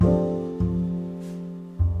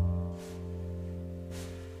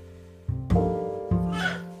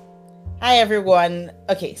Hi everyone.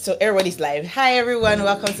 Okay, so everybody's live. Hi everyone.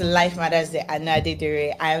 Welcome to Life Matters the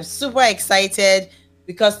Anadidere. I am super excited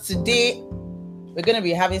because today we're going to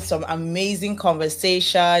be having some amazing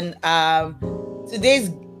conversation. Today's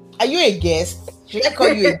Are you a guest? Should I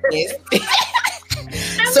call you a guest?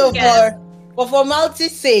 So for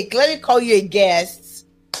formality's sake, let me call you a guest.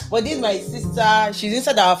 But this is my sister. She's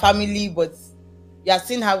inside our family, but you have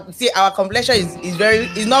seen how our complexion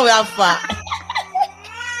is not that far.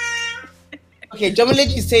 Okay,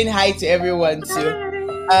 Jomoleji is saying hi to everyone too.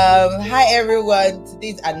 Hi everyone.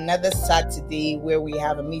 Today's another Saturday where we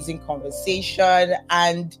have amazing conversation,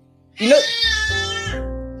 and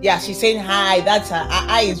yeah, she's saying hi. That's her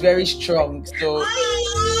eye is very strong. So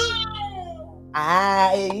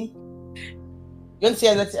hi. You want to say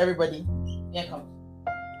hello to everybody? Yeah, come.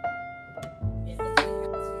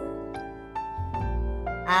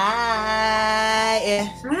 Hi.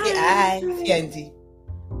 Say hi. Auntie.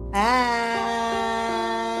 Hi.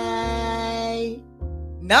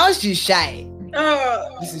 Now she's shy.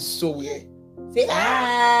 Oh, this is so weird. Say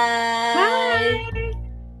hi.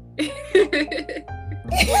 Okay,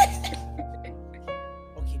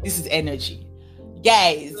 this is energy.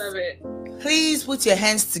 Guys, love it. Please put your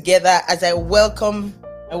hands together as I welcome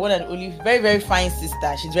my one and only very, very fine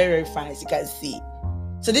sister. She's very, very fine, as you can see.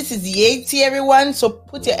 So this is Yeti, everyone. So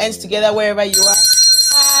put your hands together wherever you are.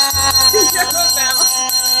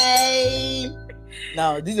 Hi.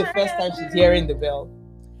 Now, this is the first time she's hearing the bell.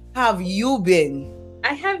 How have you been?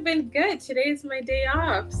 I have been good. Today is my day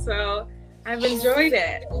off, so I've enjoyed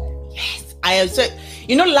it. Yes, I am. So,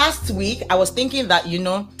 last week I was thinking that,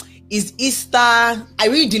 is Easter. I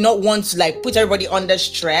really did not want to put everybody under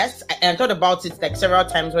stress. And I thought about it several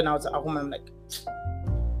times when I was at home. I'm like,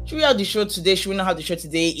 should we have the show today? Should we not have the show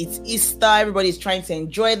today? It's Easter. Everybody's trying to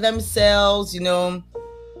enjoy themselves,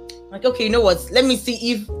 Like, okay, you know what? Let me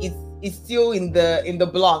see if it's still in the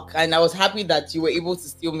block. And I was happy that you were able to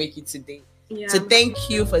still make it today. Yeah. So thank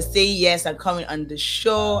you for saying yes and coming on the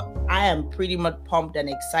show. I am pretty much pumped and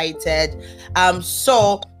excited.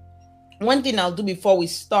 So one thing I'll do before we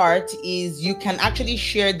start is you can actually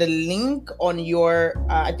share the link on your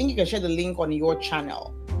I think you can share the link on your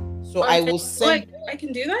channel. So okay. I will send. I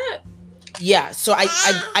can do that? Yeah. So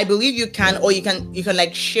I believe you can, or you can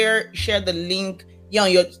share the link on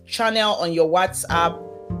your channel, on your WhatsApp,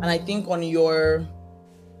 and I think on your.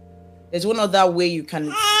 There's one other way you can.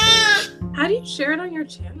 How do you share it on your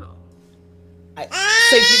channel?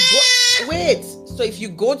 So if you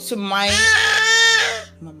go to my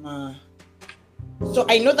mama. So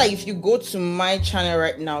I know that if you go to my channel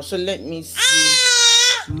right now, so let me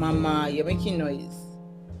see. Mama, you're making noise.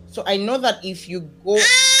 So I know that if you go,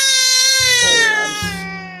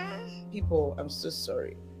 people, I'm so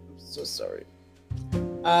sorry.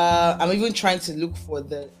 I'm even trying to look for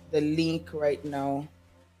the link right now.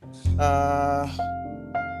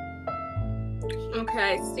 Okay,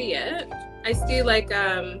 I see it. I see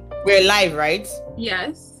we're live, right?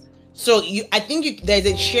 Yes. So I think there's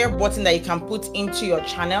a share button that you can put into your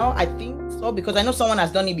channel. I think so, because I know someone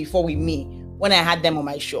has done it before with me when I had them on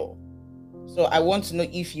my show. So I want to know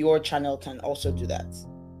if your channel can also do that.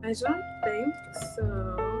 I don't think so,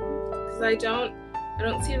 because I don't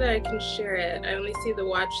see that I can share it. I only see the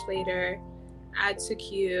watch later, add to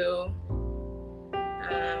queue.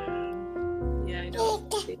 Yeah, I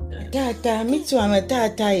don't see that. Tata, me too. I'm a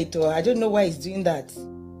tata. I don't know why he's doing that.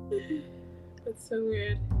 That's so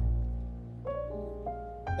weird.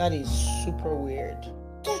 That is super weird.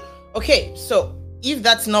 Okay, so if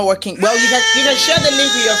that's not working, well, you can share the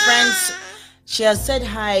link with your friends. She has said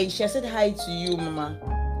hi. She has said hi to you, Mama.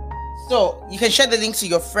 So you can share the link to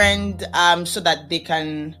your friend, so that they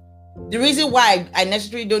can. The reason why I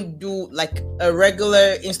necessarily don't do a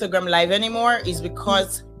regular Instagram live anymore is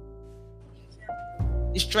because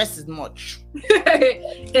the stress is much.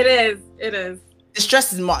 It is. The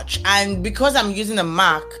stress is much, and because I'm using a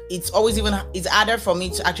Mac, it's harder for me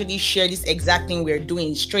to actually share this exact thing we're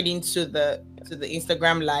doing straight into the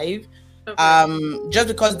Instagram live. Okay. Just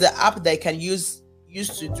because the app that I can use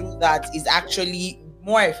to do that is actually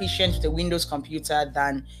more efficient with a Windows computer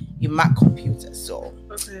than a Mac computer. So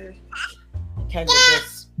okay, kind of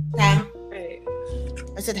just. Right.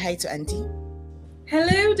 I said hi to Auntie.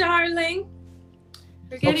 Hello, darling.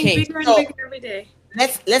 You're getting bigger and bigger every day.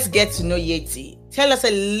 Let's get to know Yeti. Tell us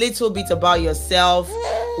a little bit about yourself,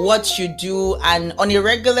 what you do, and on a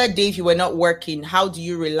regular day, if you were not working, how do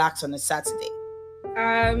you relax on a Saturday?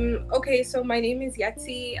 Okay, so my name is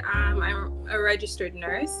Yeti. I'm a registered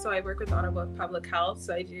nurse, so I work with Ottawa Public Health.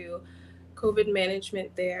 So I do COVID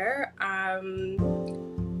management there.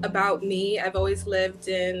 about me, I've always lived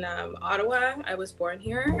in Ottawa. I was born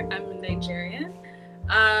here. I'm a Nigerian.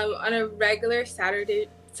 On a regular Saturday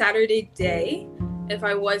day, if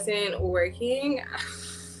I wasn't working,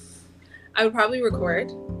 I would probably record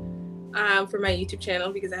for my YouTube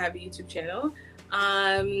channel, because I have a YouTube channel.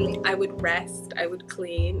 I would rest, I would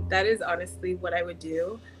clean. That is honestly what I would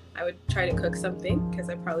do. I would try to cook something, because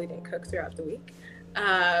I probably didn't cook throughout the week,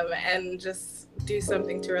 and just do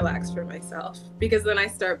something to relax for myself, because then I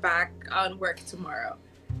start back on work tomorrow.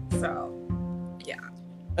 So yeah.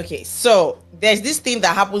 Okay, so there's this thing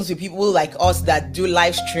that happens with people like us that do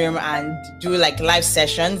live stream and do like live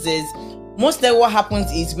sessions, is mostly what happens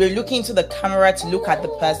is we're looking into the camera to look at the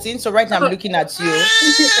person. So right now I'm looking at you,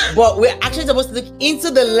 but we're actually supposed to look into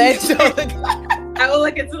the lens of the camera. I will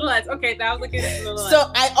look into the lens. Okay, now I'm looking into the lens.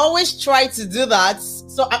 So I always try to do that.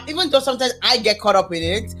 So even though sometimes I get caught up in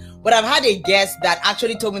it, but I've had a guest that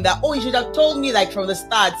actually told me that, oh, you should have told me like from the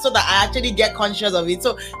start, so that I actually get conscious of it.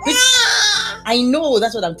 So I know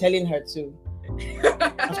that's what I'm telling her too.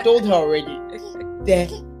 I've told her already. There.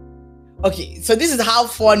 Okay, so this is how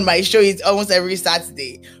fun my show is almost every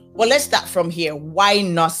Saturday. Well, let's start from here. Why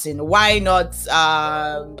nursing? Why not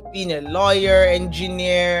being a lawyer,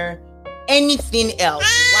 engineer, anything else?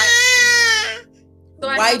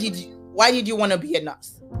 Why did you want to be a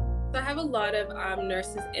nurse? So I have a lot of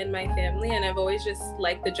nurses in my family, and I've always just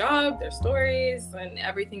liked the job, their stories, and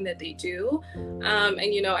everything that they do.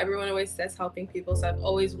 And you know, everyone always says helping people, so I've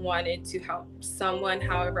always wanted to help someone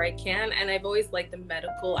however I can. And I've always liked the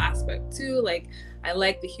medical aspect too. Like, I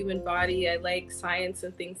like the human body, I like science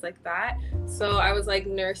and things like that. So I was like,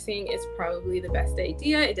 nursing is probably the best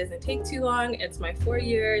idea. It doesn't take too long. It's my 4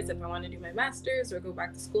 years. If I want to do my master's or go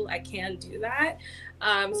back to school, I can do that.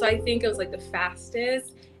 So I think it was like the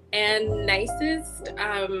fastest and nicest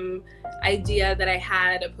idea that I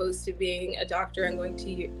had, opposed to being a doctor and going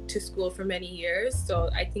to school for many years. So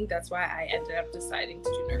I think that's why I ended up deciding to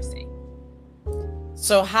do nursing.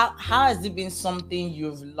 So how has it been something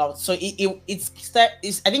you've loved? So it's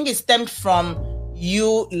I think it stemmed from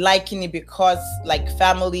you liking it because like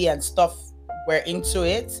family and stuff were into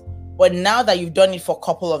it. But now that you've done it for a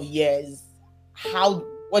couple of years,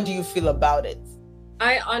 what do you feel about it?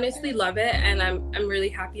 I honestly love it, and I'm really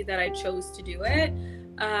happy that I chose to do it.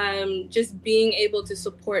 Just being able to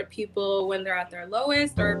support people when they're at their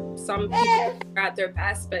lowest, or some people are at their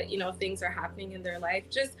best, but you know, things are happening in their life.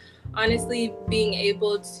 Just honestly being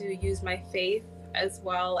able to use my faith as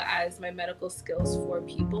well as my medical skills for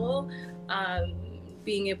people,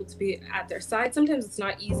 being able to be at their side. Sometimes it's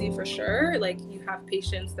not easy, for sure. Like, you have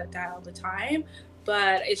patients that die all the time,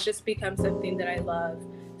 but it's just become something that I love.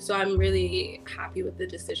 So I'm really happy with the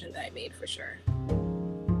decision that I made, for sure.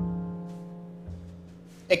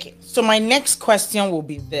 Okay, so my next question will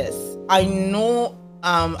be this. I know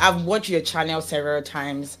I've watched your channel several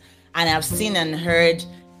times, and I've seen and heard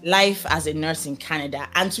life as a nurse in Canada.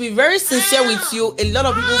 And to be very sincere with you, a lot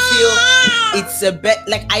of people feel it's a bit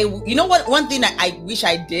like you know what? One thing I wish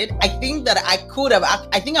I did, I think that I could have.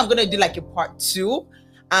 I think I'm gonna do like a part 2.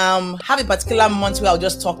 Have a particular month where I'll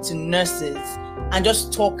just talk to nurses and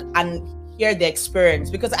just talk and hear the experience,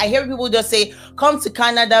 because I hear people just say, come to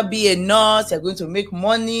Canada, be a nurse, you're going to make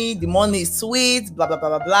money, the money is sweet, blah blah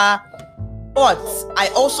blah blah blah. But I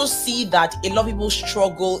also see that a lot of people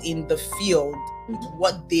struggle in the field with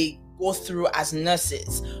what they go through as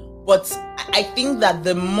nurses. But I think that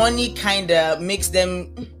the money kind of makes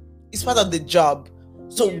them, it's part of the job.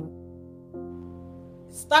 So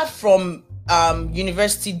start from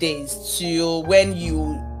university days to when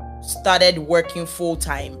you started working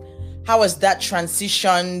full-time. How has that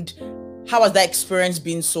transitioned? How has that experience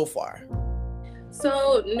been so far?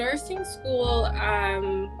 So nursing school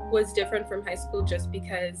was different from high school, just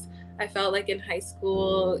because I felt like in high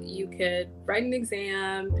school you could write an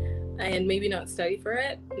exam and maybe not study for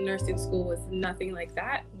it. Nursing school was nothing like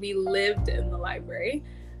that. We lived in the library.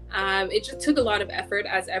 It just took a lot of effort,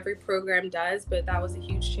 as every program does, but that was a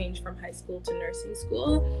huge change from high school to nursing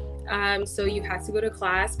school. So you had to go to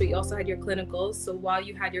class, but you also had your clinicals. So while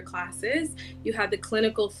you had your classes, you had the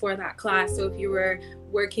clinical for that class. So if you were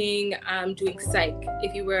working, doing psych,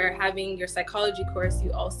 if you were having your psychology course,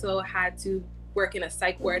 you also had to work in a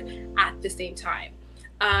psych ward at the same time.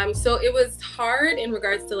 So it was hard in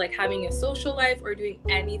regards to like having a social life or doing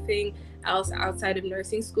anything else outside of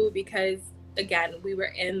nursing school, because again, we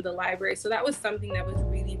were in the library. So that was something that was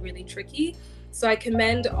really, really tricky. So I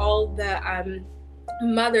commend all the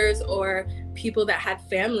mothers or people that had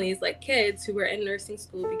families, like kids who were in nursing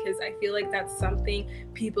school, because I feel like that's something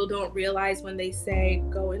people don't realize when they say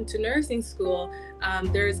go into nursing school.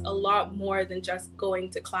 There's a lot more than just going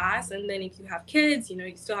to class. And then if you have kids,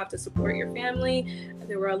 you still have to support your family.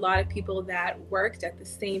 There were a lot of people that worked at the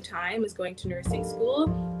same time as going to nursing school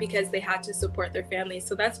because they had to support their families.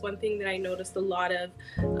 So that's one thing that I noticed a lot of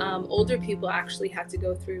older people actually had to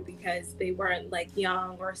go through, because they weren't like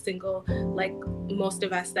young or single like most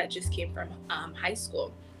of us that just came from high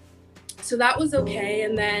school. So that was okay.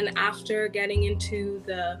 And then after getting into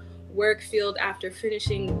the work field, after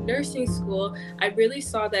finishing nursing school, I really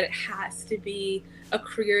saw that it has to be a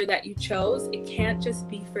career that you chose. It can't just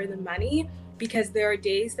be for the money, because there are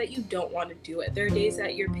days that you don't want to do it. There are days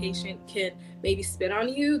that your patient can maybe spit on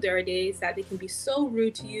you. There are days that they can be so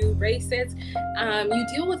rude to you, racist. You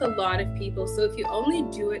deal with a lot of people. So if you only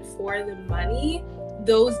do it for the money,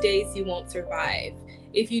 those days you won't survive.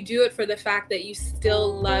 If you do it for the fact that you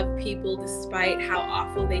still love people despite how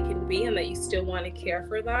awful they can be, and that you still want to care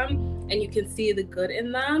for them and you can see the good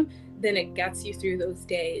in them, then it gets you through those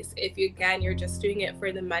days. If you're just doing it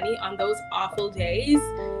for the money, on those awful days,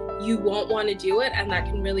 you won't want to do it, and that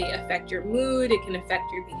can really affect your mood. It can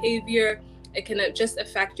affect your behavior. It can just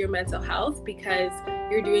affect your mental health, because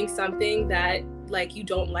you're doing something that like you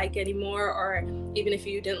don't like anymore, or even if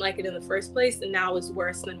you didn't like it in the first place, and now is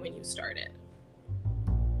worse than when you started.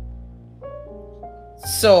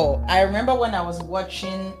 So I remember when I was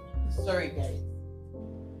watching, sorry guys.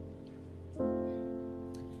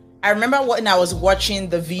 I remember when I was watching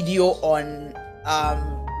the video on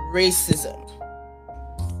racism,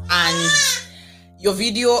 and your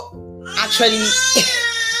video actually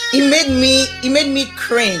it made me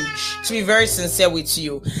cringe, to be very sincere with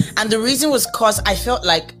you. And the reason was because I felt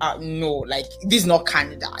like no, like this is not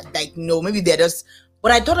Canada, like no, maybe they're just,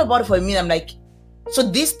 but I thought about it for a minute. I'm like, so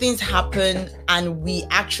these things happen and we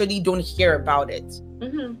actually don't hear about it.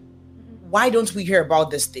 Mm-hmm. Why don't we hear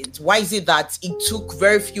about these things? Why is it that it took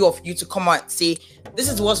very few of you to come out and say, this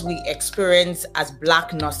is what we experience as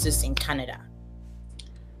Black nurses in Canada?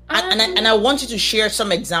 And I want you to share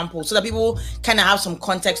some examples so that people kind of have some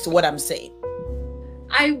context to what I'm saying.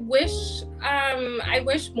 I wish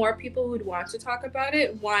more people would want to talk about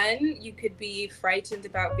it. One, you could be frightened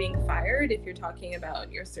about being fired if you're talking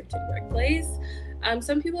about your certain workplace.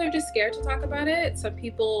 Some people are just scared to talk about it. Some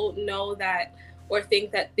people know that or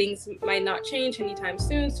think that things might not change anytime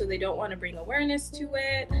soon, so they don't want to bring awareness to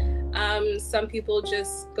it. Some people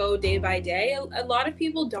just go day by day. A lot of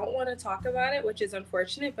people don't want to talk about it, which is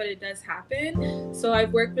unfortunate, but it does happen. So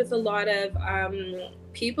I've worked with a lot of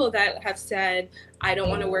people that have said, I don't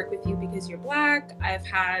want to work with you because you're Black. I've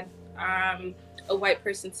had a white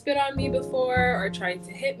person spit on me before, or trying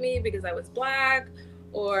to hit me because I was Black,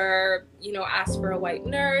 or ask for a white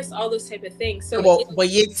nurse, all those type of things. So but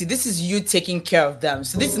yet, see, this is you taking care of them,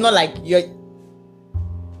 so this is not like you're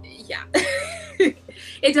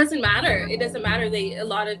it doesn't matter. A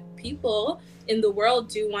lot of people in the world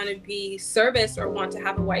do want to be serviced or want to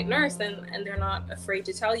have a white nurse, and they're not afraid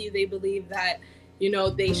to tell you. They believe that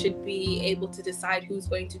they should be able to decide who's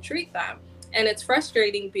going to treat them. And it's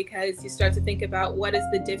frustrating because you start to think about, what is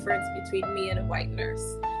the difference between me and a white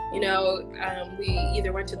nurse? We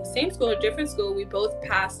either went to the same school or different school. We both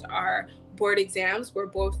passed our board exams. We're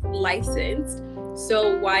both licensed.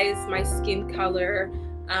 So why is my skin color,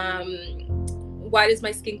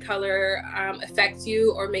 affect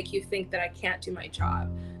you or make you think that I can't do my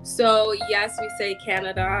job? So yes, we say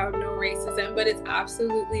Canada, no racism, but it's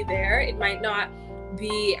absolutely there. It might not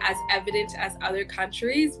be as evident as other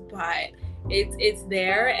countries, but it's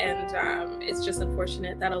there, and it's just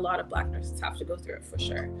unfortunate that a lot of Black nurses have to go through it, for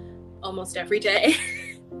sure, almost every day.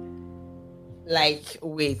 Like,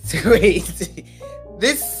 wait.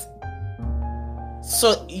 This,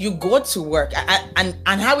 so you go to work, and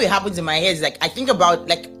how it happens in my head is like, I think about,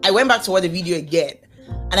 like, I went back to watch the video again,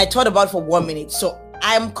 and I thought about it for 1 minute. So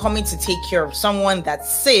I'm coming to take care of someone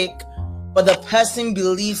that's sick, but the person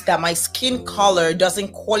believes that my skin color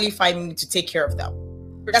doesn't qualify me to take care of them.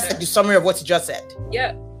 That's like the summary of what you just said.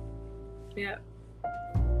 Yeah.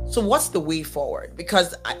 So what's the way forward?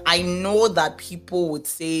 Because I know that people would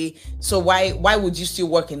say, so why would you still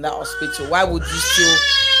work in that hospital? Why would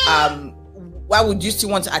you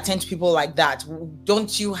still want to attend to people like that?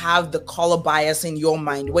 Don't you have the color bias in your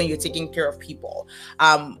mind when you're taking care of people?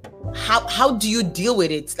 How do you deal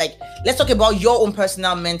with it? Like, let's talk about your own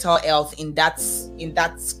personal mental health in that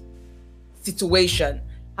situation.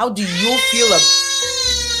 How do you feel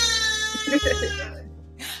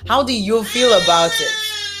about it?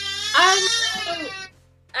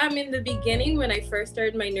 In the beginning, when I first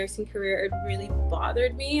started my nursing career, it really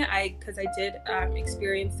bothered me. Because I did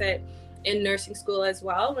experience it in nursing school as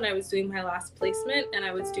well when I was doing my last placement, and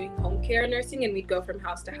I was doing home care nursing, and we'd go from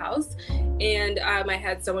house to house. And I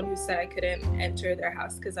had someone who said I couldn't enter their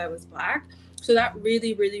house because I was Black. So that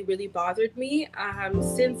really, really, really bothered me.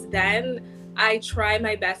 Since then, I try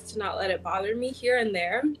my best to not let it bother me. Here and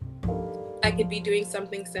there, I could be doing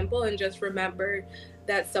something simple and just remember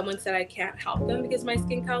that someone said I can't help them because of my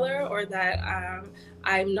skin color, or that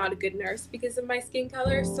I'm not a good nurse because of my skin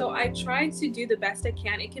color. So I try to do the best I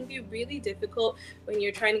can. It can be really difficult when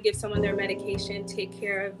you're trying to give someone their medication, take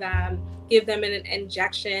care of them, give them an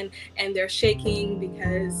injection, and they're shaking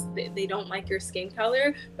because they don't like your skin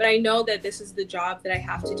color. But I know that this is the job that I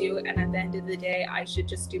have to do, and at the end of the day, I should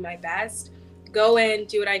just do my best, go in,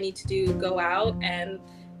 do what I need to do, go out, and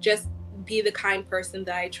just be the kind person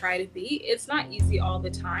that I try to be. It's not easy all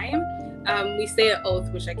the time. We say an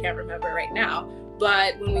oath, which I can't remember right now,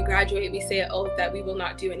 but when we graduate, we say an oath that we will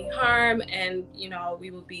not do any harm, and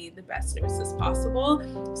we will be the best nurses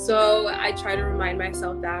possible. So I try to remind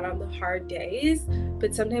myself that on the hard days,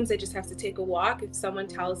 but sometimes I just have to take a walk. If someone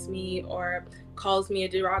tells me or calls me a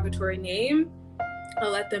derogatory name,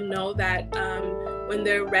 I'll let them know that when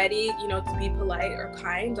they're ready, to be polite or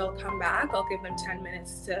kind, I'll come back. I'll give them 10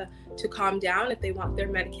 minutes to calm down. If they want their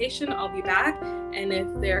medication, I'll be back. And if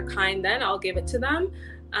they're kind, then I'll give it to them,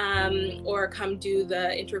 or come do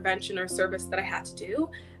the intervention or service that I had to do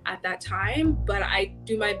at that time. But I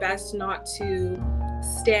do my best not to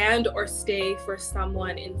stand or stay for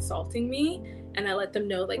someone insulting me. And I let them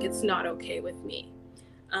know, like, it's not okay with me.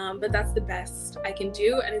 But that's the best I can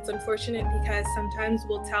do. And it's unfortunate because sometimes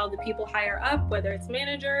we'll tell the people higher up, whether it's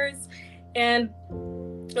managers, and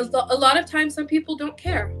a lot of times some people don't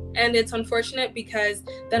care. And it's unfortunate because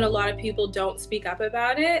then a lot of people don't speak up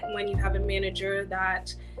about it when you have a manager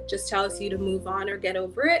that just tells you to move on or get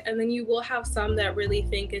over it. And then you will have some that really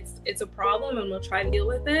think it's a problem and will try to deal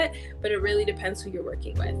with it. But it really depends who you're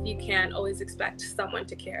working with. You can't always expect someone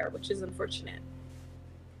to care, which is unfortunate.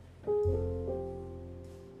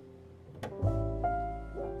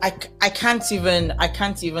 I can't even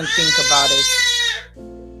think about it.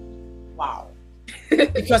 Wow.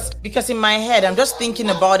 because in my head I'm just thinking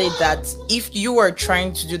about it, that if you are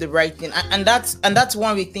trying to do the right thing, and that's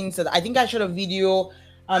one of the things that I think I shot a video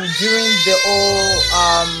during the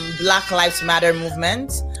whole Black Lives Matter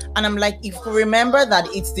movement, and I'm like, if we remember that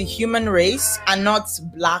it's the human race and not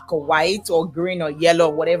black or white or green or yellow,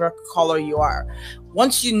 whatever color you are,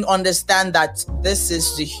 once you understand that this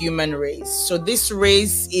is the human race, so this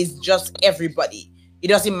race is just everybody, it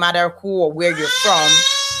doesn't matter who or where you're from,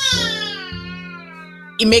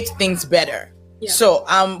 it makes things better. Yeah. So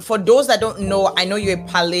for those that don't know, I know you're a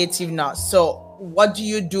palliative nurse. So what do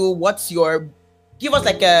you do? Give us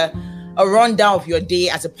like a rundown of your day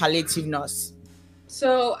as a palliative nurse.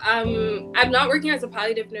 So I'm not working as a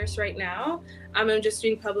palliative nurse right now. I'm just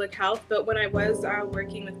doing public health. But when I was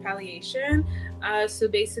working with palliation, so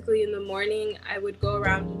basically in the morning, I would go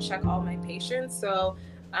around and check all my patients. So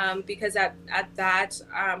because at that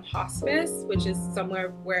hospice, which is somewhere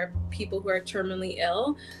where people who are terminally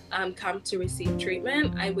ill come to receive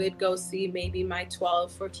treatment, I would go see maybe my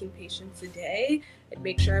 12, 14 patients a day. I'd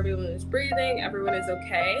make sure everyone is breathing, everyone is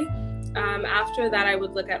okay. After that, I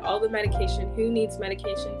would look at all the medication. Who needs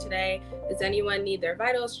medication today? Does anyone need their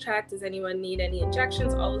vitals checked? Does anyone need any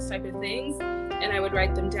injections? All those type of things. And I would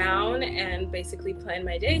write them down and basically plan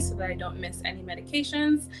my day so that I don't miss any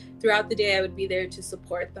medications. Throughout the day, I would be there to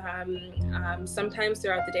support them. Sometimes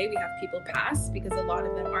throughout the day, we have people pass because a lot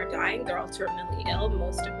of them are dying. They're all terminally ill.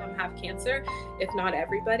 Most of them have cancer, if not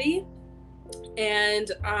everybody.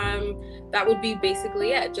 And that would be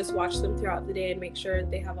basically it. Just watch them throughout the day and make sure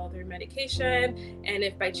they have all their medication. And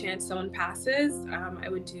if by chance someone passes, I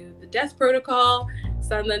would do the death protocol,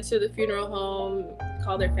 send them to the funeral home,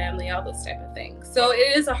 call their family, all those type of things. So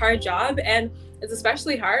it is a hard job, and it's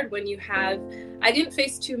especially hard when you have, I didn't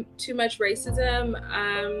face too much racism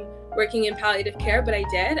working in palliative care, but I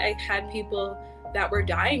did. I had people that were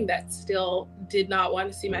dying that still did not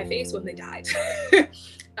want to see my face when they died.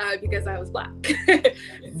 Because I was Black.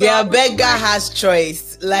 Their beggar has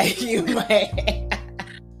choice, like you might.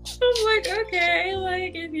 I'm like, okay,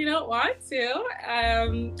 like if you don't want to.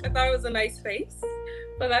 I thought it was a nice face,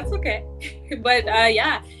 but that's okay. But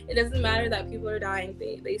yeah, it doesn't matter that people are dying.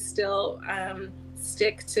 They still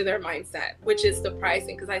stick to their mindset, which is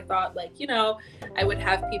surprising because I thought, like, I would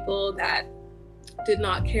have people that did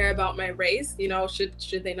not care about my race.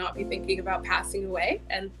 Should they not be thinking about passing away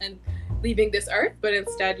and leaving this earth, but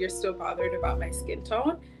instead you're still bothered about my skin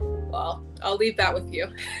tone? Well, I'll leave that with you.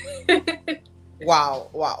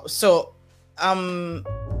 Wow. So,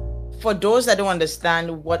 for those that don't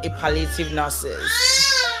understand what a palliative nurse is,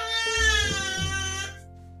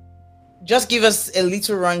 just give us a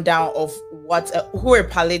little rundown of who are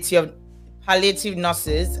palliative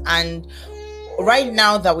nurses. And right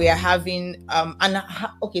now that we are having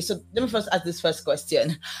okay, so let me first ask this first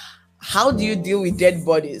question. How do you deal with dead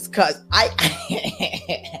bodies? Because I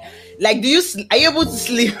like, are you able to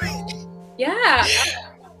sleep? Yeah.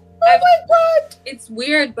 Oh my God. It's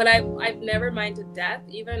weird, but I've never minded death,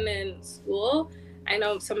 even in school. I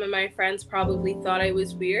know some of my friends probably thought I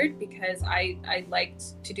was weird because I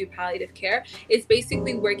liked to do palliative care. It's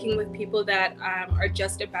basically working with people that are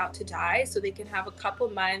just about to die, so they can have a couple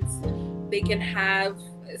months. They can have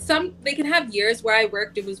years. Where I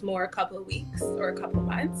worked, it was more a couple of weeks or a couple of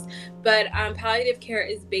months. But palliative care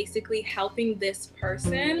is basically helping this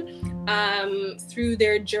person through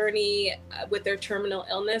their journey with their terminal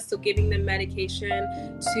illness. So giving them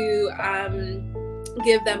medication to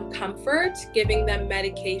give them comfort, giving them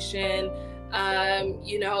medication,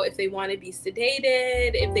 if they want to be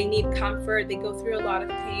sedated, if they need comfort, they go through a lot of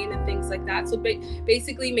pain and things like that. So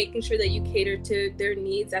basically making sure that you cater to their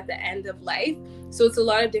needs at the end of life. So it's a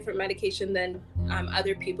lot of different medication than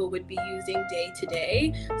other people would be using day to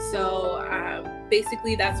day. So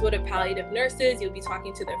basically that's what a palliative nurse is. You'll be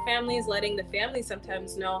talking to their families, letting the family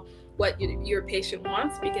sometimes know what your patient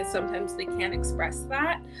wants, because sometimes they can't express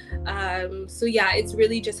that. So yeah, it's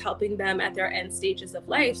really just helping them at their end stages of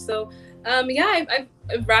life. So I've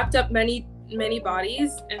wrapped up many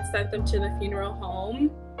bodies and sent them to the funeral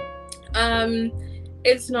home.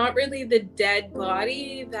 It's not really the dead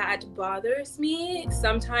body that bothers me.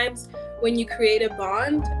 Sometimes when you create a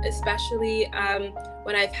bond, especially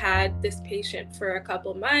when I've had this patient for a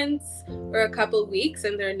couple months or a couple weeks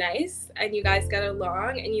and they're nice and you guys get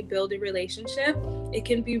along and you build a relationship, it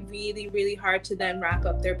can be really, really hard to then wrap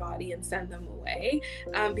up their body and send them away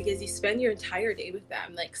because you spend your entire day with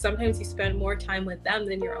them. Like sometimes you spend more time with them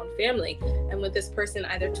than your own family, and with this person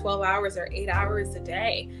either 12 hours or 8 hours a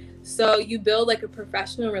day. So you build like a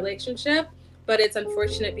professional relationship, but it's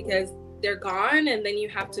unfortunate because they're gone, and then you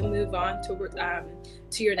have to move on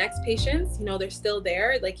to your next patients. They're still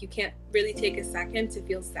there. Like you can't really take a second to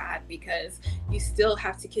feel sad because you still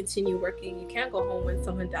have to continue working. You can't go home when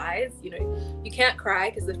someone dies. You can't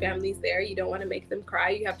cry because the family's there. You don't want to make them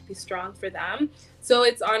cry. You have to be strong for them. So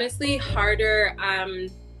it's honestly harder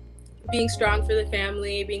being strong for the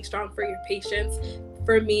family, being strong for your patients,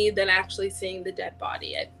 for me, than actually seeing the dead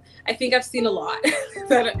body. I think I've seen a lot,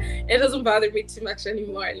 but it doesn't bother me too much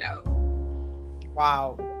anymore now.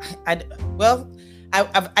 Wow. I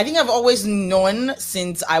think I've always known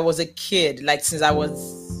since I was a kid, like since I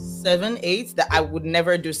was 7, 8, that I would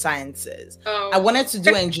never do sciences. I wanted to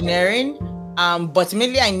do engineering, but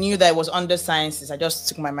immediately I knew that it was under sciences. I just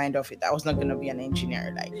took my mind off it. I was not going to be an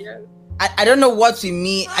engineer. I don't know what's in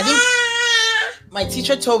me. I think my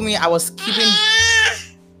teacher told me I was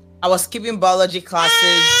skipping biology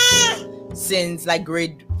classes since like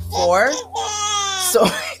grade 4. So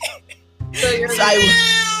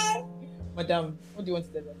Madam, what do you want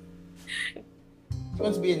to tell us? Do you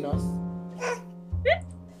want to be a nurse?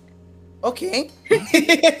 Okay.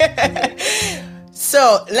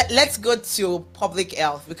 So let's go to public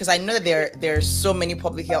health, because I know that there are so many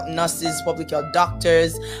public health nurses, public health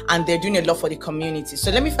doctors, and they're doing a lot for the community.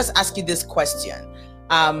 So let me first ask you this question.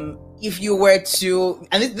 If you were to,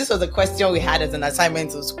 and this was a question we had as an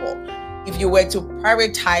assignment to school, if you were to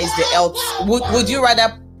prioritize the health, would you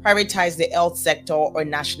rather prioritize the health sector or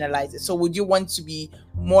nationalize it? So would you want to be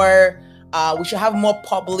more, we should have more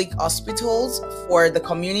public hospitals for the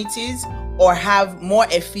communities, or have more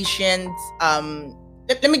efficient,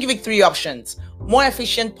 let me give you 3 options: more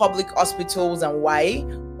efficient public hospitals and why,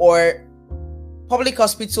 or public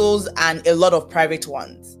hospitals and a lot of private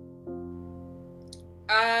ones?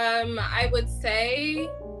 I would say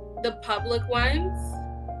the public ones,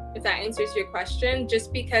 if that answers your question,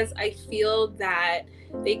 just because I feel that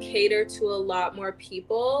they cater to a lot more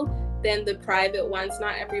people than the private ones.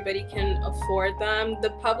 Not everybody can afford them.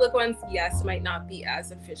 The public ones, yes, might not be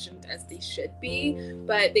as efficient as they should be,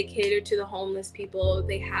 but they cater to the homeless people.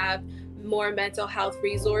 They have more mental health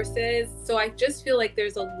resources. So I just feel like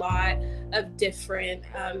there's a lot of different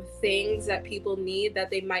things that people need that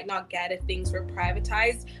they might not get if things were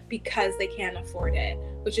privatized, because they can't afford it,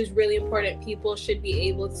 which is really important. People should be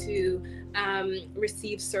able to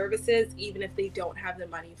receive services even if they don't have the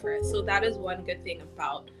money for it. So that is one good thing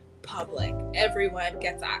about public. Everyone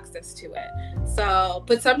gets access to it. So,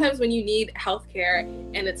 but sometimes when you need healthcare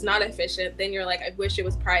and it's not efficient, then you're like, I wish it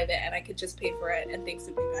was private and I could just pay for it and things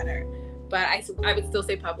would be better. But I would still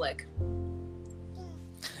say public.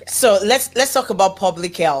 So let's talk about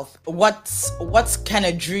public health. What's kind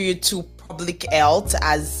of drew you to public health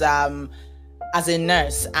as a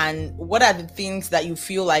nurse, and what are the things that you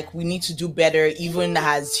feel like we need to do better, even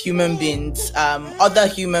as human beings, other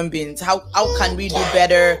human beings? How can we do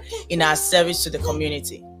better in our service to the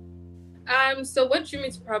community? So what drew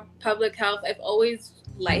me to public health? I've always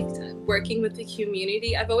liked working with the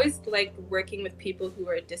community. I've always liked working with people who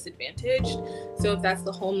are disadvantaged. So if that's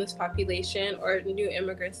the homeless population or new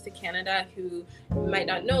immigrants to Canada who might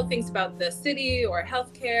not know things about the city or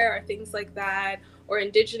healthcare or things like that, or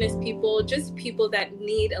Indigenous people, just people that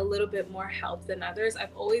need a little bit more help than others.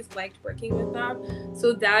 I've always liked working with them.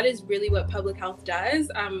 So that is really what public health does.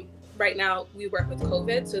 Right now we work with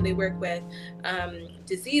COVID, so they work with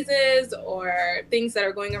diseases or things that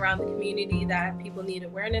are going around the community that people need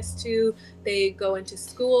awareness to. They go into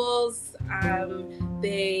schools,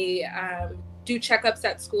 they do checkups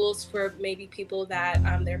at schools for maybe people that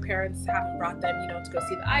their parents haven't brought them, to go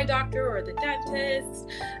see the eye doctor or the dentist.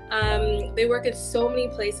 They work at so many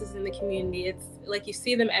places in the community. It's like you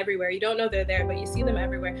see them everywhere. You don't know they're there, but you see them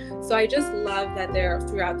everywhere. So I just love that they're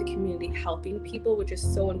throughout the community helping people, which is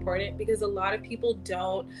so important because a lot of people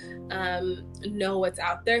don't know what's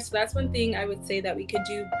out there. So that's one thing I would say that we could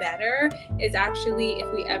do better is actually,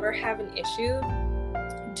 if we ever have an issue,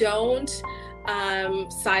 don't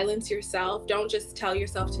silence yourself. Don't just tell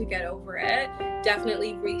yourself to get over it.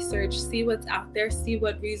 Definitely research, see what's out there, see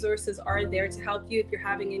what resources are there to help you. If you're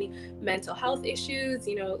having any mental health issues,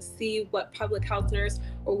 see what public health nurse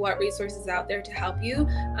or what resources out there to help you.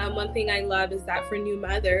 One thing I love is that for new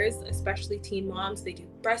mothers, especially teen moms, they do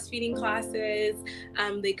breastfeeding classes.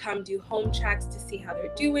 They come do home checks to see how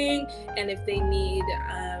they're doing, and if they need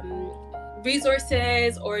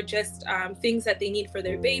resources or just things that they need for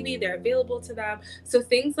their baby, they're available to them. So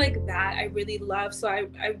things like that I really love. So I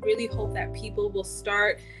really hope that people will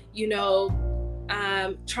start,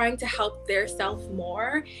 trying to help their self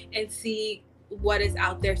more and see what is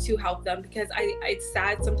out there to help them, because it's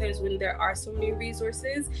sad sometimes when there are so many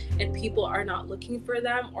resources and people are not looking for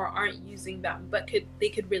them or aren't using them, but they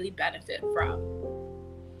could really benefit from.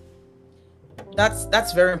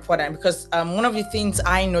 That's very important, because one of the things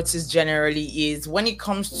I notice generally is when it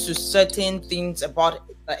comes to certain things about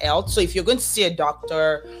health. So if you're going to see a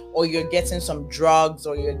doctor or you're getting some drugs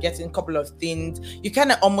or you're getting a couple of things, you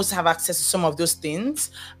kind of almost have access to some of those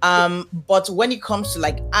things. But when it comes to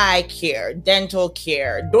like eye care, dental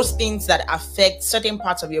care, those things that affect certain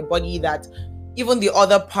parts of your body that even the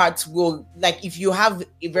other parts will, like if you have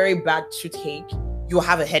a very bad toothache, you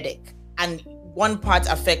have a headache, and one part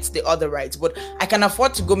affects the other, right? But I can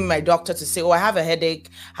afford to go with my doctor to say, oh, I have a headache.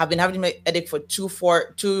 I've been having my headache for 2,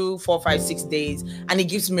 4, 5, 6 days, and he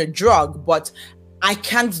gives me a drug. But I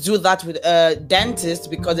can't do that with a dentist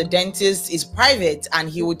because the dentist is private, and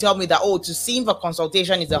he will tell me that, oh, to see him for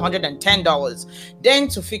consultation is $110. Then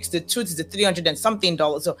to fix the tooth is $300 and something.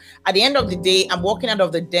 So at the end of the day, I'm walking out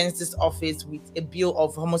of the dentist's office with a bill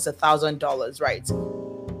of almost $1,000, right?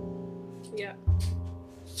 Yeah.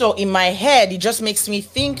 So in my head, it just makes me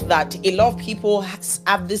think that a lot of people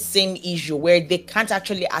have the same issue where they can't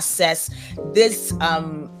actually access this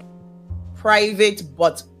private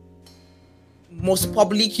but most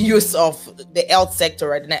public use of the health sector,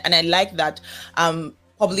 right? And I like that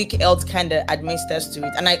public health kind of administers to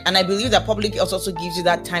it, and I believe that public health also gives you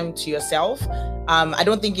that time to yourself. I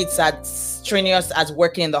don't think it's as strenuous as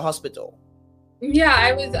working in the hospital. Yeah,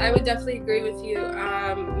 I would definitely agree with you.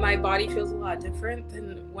 My body feels a lot different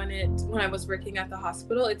than when I was working at the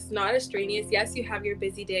hospital. It's not as strenuous. Yes, you have your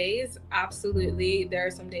busy days. Absolutely. There are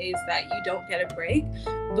some days that you don't get a break,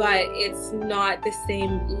 but it's not the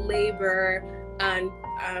same labor and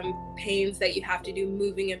pains that you have to do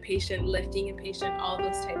moving a patient, lifting a patient, all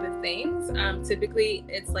those type of things. Typically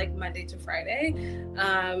it's like Monday to Friday.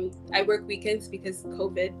 I work weekends because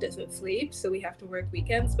COVID doesn't sleep, so we have to work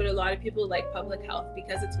weekends, but a lot of people like public health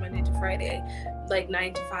because it's Monday to Friday, like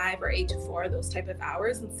 9 to 5 or 8 to 4, those type of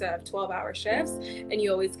hours instead of 12-hour shifts, and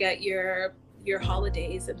you always get your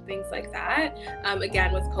holidays and things like that.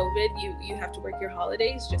 Again, with COVID, you have to work your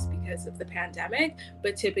holidays just because of the pandemic,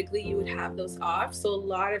 but typically you would have those off. So a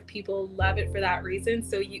lot of people love it for that reason.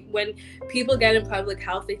 So when people get in public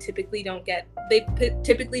health, they typically don't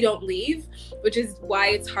leave, which is why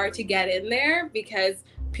it's hard to get in there, because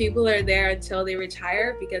people are there until they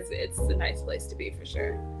retire, because it's a nice place to be for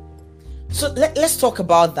sure. So let's talk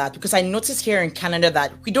about that, because I noticed here in Canada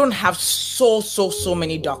that we don't have so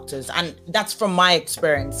many doctors, and that's from my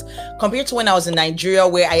experience compared to when I was in Nigeria,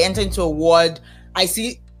 where I enter into a ward, I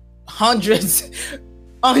see hundreds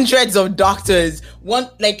of doctors.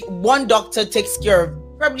 One doctor takes care of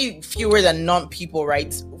probably fewer than non-people,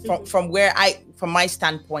 right? From my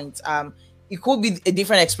standpoint, it could be a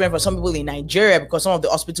different experience for some people in Nigeria, because some of the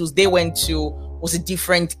hospitals they went to was a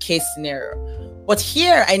different case scenario. But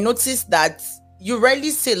here I noticed that you rarely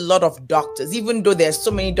see a lot of doctors, even though there's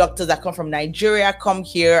so many doctors that come from Nigeria, come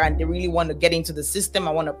here and they really want to get into the system.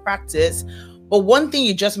 I want to practice. But one thing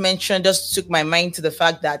you just mentioned just took my mind to the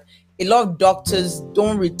fact that a lot of doctors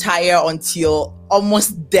don't retire until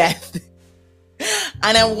almost death.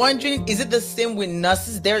 And I'm wondering, is it the same with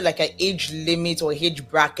nurses? Is there like an age limit or age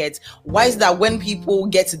bracket? Why is that when people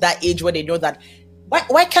get to that age where they know that,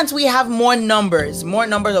 why can't we have more numbers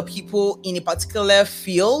of people in a particular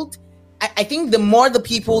field? I think the more the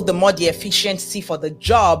people, the more the efficiency for the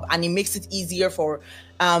job, and it makes it easier for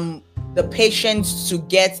the patients to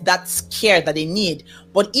get that care that they need.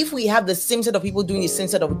 But if we have the same set of people doing the same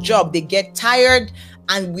set of job, they get tired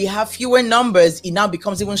and we have fewer numbers, it now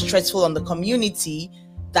becomes even stressful on the community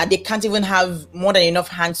that they can't even have more than enough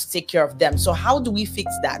hands to take care of them. So how do we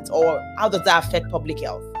fix that, or how does that affect public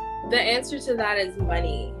health? The answer to that is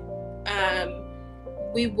money.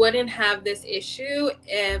 We wouldn't have this issue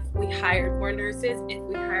if we hired more nurses, if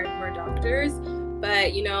we hired more doctors.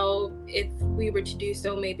 But, you know, if we were to do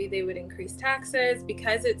so, maybe they would increase taxes.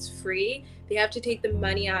 Because it's free, they have to take the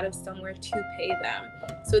money out of somewhere to pay them.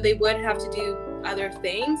 So they would have to do other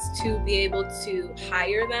things to be able to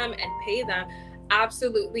hire them and pay them.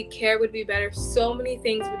 Absolutely, care would be better. So many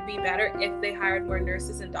things would be better if they hired more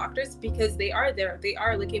nurses and doctors, because they are there. They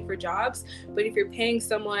are looking for jobs. But if you're paying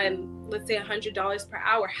someone, let's say $100 per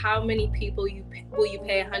hour, how many people will you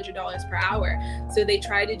pay $100 per hour? So they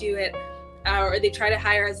try to do it, or they try to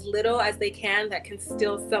hire as little as they can that can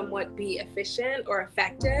still somewhat be efficient or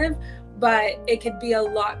effective, but it could be a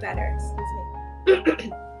lot better. Excuse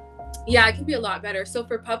me. Yeah, it could be a lot better. So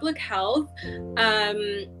for public health,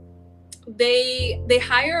 they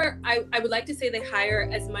hire, I would like to say they hire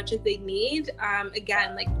as much as they need.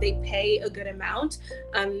 Again, like they pay a good amount.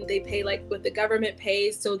 They pay like what the government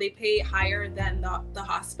pays, so they pay higher than the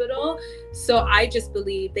hospital. So I just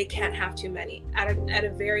believe they can't have too many at a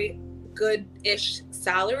very good-ish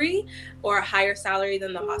salary or a higher salary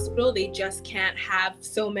than the hospital. They just can't have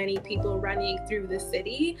so many people running through the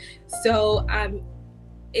city. So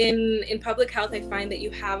in public health, I find that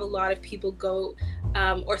you have a lot of people go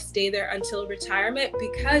or stay there until retirement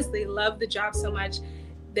because they love the job so much.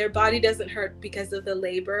 Their body doesn't hurt because of the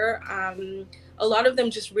labor. A lot of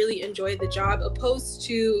them just really enjoy the job, opposed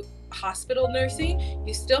to hospital nursing.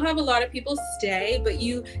 You still have a lot of people stay, but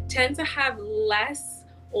you tend to have less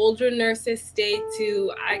older nurses stay to,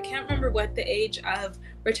 I can't remember what the age of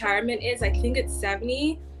retirement is. I think it's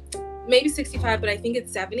 70, maybe 65, but I think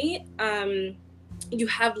it's 70. You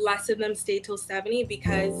have less of them stay till 70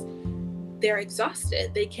 because they're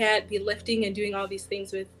exhausted. They can't be lifting and doing all these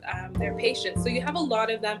things with their patients. So you have a lot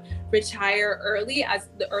of them retire early, as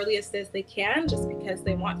the earliest as they can, just because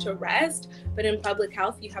they want to rest. But in public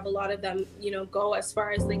health, you have a lot of them, you know, go as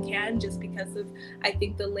far as they can just because of, I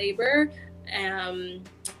think, the labor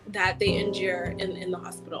that they endure in the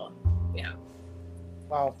hospital. Yeah.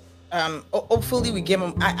 Wow. Hopefully we give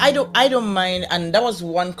them, I don't mind, and that was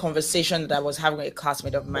one conversation that I was having with a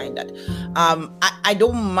classmate of mine, that I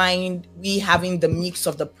don't mind we having the mix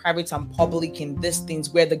of the private and public in these things,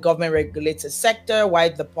 where the government regulates a sector while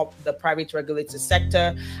the private regulates a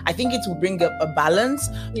sector. I think it will bring a balance.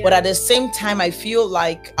 Yeah. But at the same time, I feel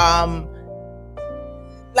like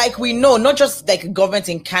we know, not just like government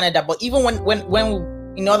in Canada, but even when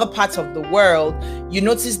in other parts of the world, you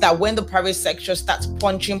notice that when the private sector starts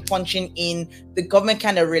punching in, the government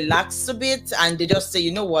kind of relaxes a bit and they just say,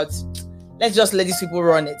 you know what, let's just let these people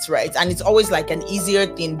run it, right? And it's always like an easier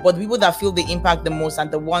thing. But people that feel the impact the most,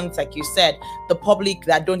 and the ones, like you said, the public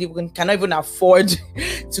that cannot even afford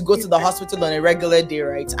to go to the hospital on a regular day,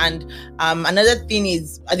 right? And another thing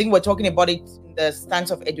is, I think we're talking about it in the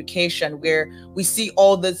stance of education, where we see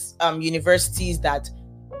all these universities that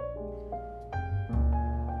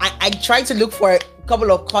I tried to look for a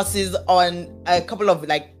couple of courses on a couple of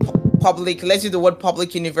like public, let's use the word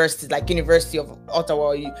public universities, like University of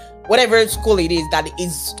Ottawa, whatever school it is that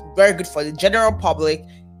is very good for the general public.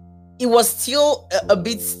 It was still a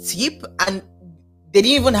bit steep, and they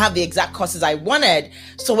didn't even have the exact courses I wanted.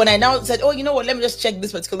 So when I now said, oh, you know what, let me just check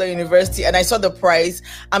this particular university, and I saw the price,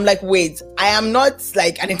 I'm like, wait, I am not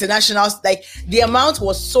like an international, like the amount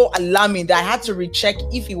was so alarming that I had to recheck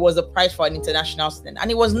if it was a price for an international student, and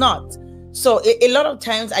it was not. So a lot of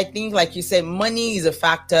times, I think, like you said, money is a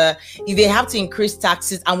factor. If they have to increase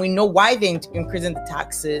taxes, and we know why they're increasing the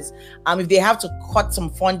taxes, if they have to cut some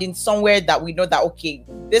funding somewhere that we know that, okay,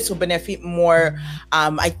 this will benefit more,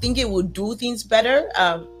 I think it will do things better.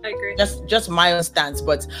 I agree. Just my own stance,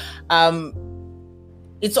 but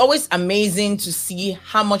it's always amazing to see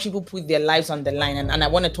how much people put their lives on the line, and I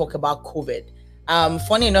want to talk about COVID.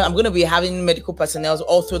 Funny enough, I'm going to be having medical personnel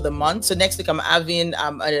all through the month. So next week I'm having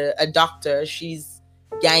a doctor. She's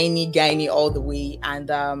gynae all the way,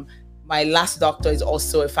 and my last doctor is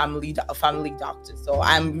also a family doctor. So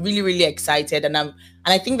I'm really, really excited, and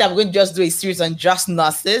I think that we're going to just do a series on just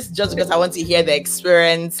nurses, just because I want to hear the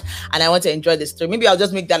experience and I want to enjoy the story. Maybe I'll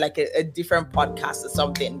just make that like a different podcast or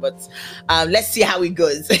something. But let's see how it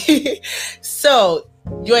goes. So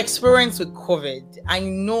your experience with COVID, I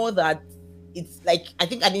know that it's like, I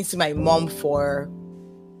think I didn't see my mom for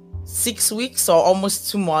 6 weeks or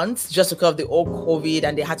almost 2 months just because of the old COVID,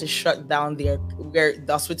 and they had to shut down where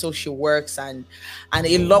the hospital she works, and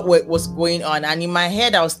a lot was going on. And in my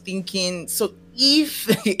head, I was thinking, so if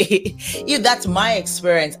if that's my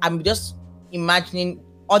experience, I'm just imagining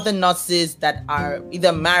other nurses that are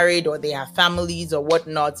either married or they have families or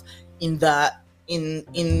whatnot in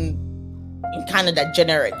Canada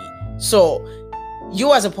generally. So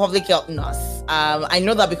you as a public health nurse, I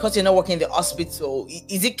know that because you're not working in the hospital,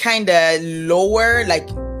 is it kind of lower? Like,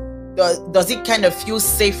 does it kind of feel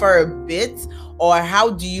safer a bit? Or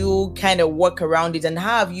how do you kind of work around it? And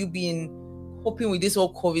how have you been coping with this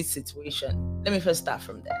whole COVID situation? Let me first start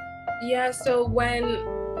from there. Yeah, so when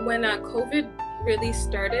COVID really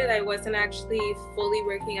started, I wasn't actually fully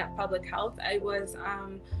working at public health. I was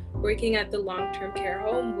working at the long-term care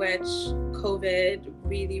home, which COVID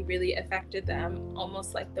really, really affected them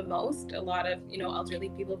almost like the most. A lot of, elderly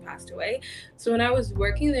people passed away. So when I was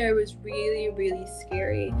working there, it was really, really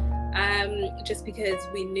scary. Just because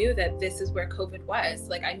we knew that this is where COVID was.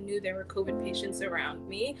 Like, I knew there were COVID patients around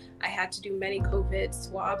me. I had to do many COVID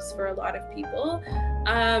swabs for a lot of people.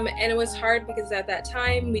 And it was hard because at that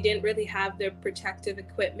time, we didn't really have the protective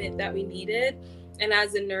equipment that we needed. And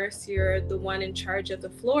as a nurse, you're the one in charge of the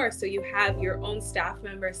floor. So you have your own staff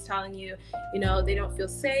members telling you, they don't feel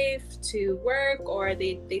safe to work, or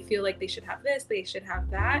they feel like they should have this, they should have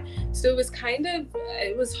that. So it was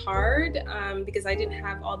hard because I didn't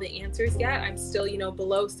have all the answers yet. I'm still,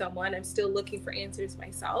 below someone. I'm still looking for answers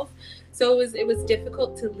myself. So it was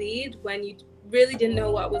difficult to lead when you really didn't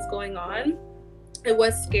know what was going on. It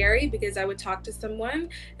was scary because I would talk to someone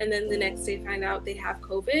and then the next day find out they have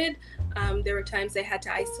COVID. There were times I had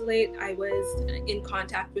to isolate. I was in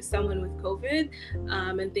contact with someone with COVID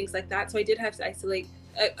and things like that. So I did have to isolate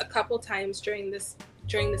a couple times during this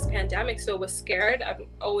pandemic. So I was scared. I'm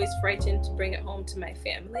always frightened to bring it home to my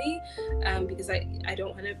family because I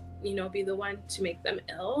don't want to, be the one to make them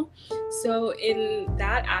ill. So in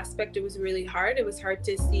that aspect, it was really hard. It was hard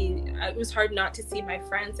not to see my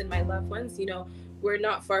friends and my loved ones. We're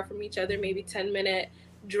not far from each other, maybe 10-minute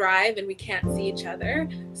drive, and we can't see each other.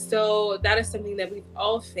 So that is something that we've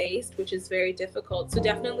all faced, which is very difficult. So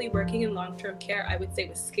definitely working in long-term care, I would say,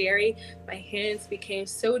 was scary. My hands became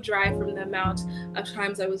so dry from the amount of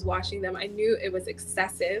times I was washing them. I knew it was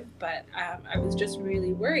excessive, but I was just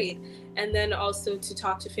really worried. And then also to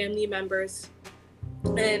talk to family members,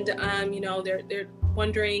 and they're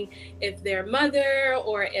wondering if their mother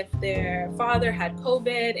or if their father had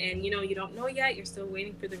COVID, and you don't know yet, you're still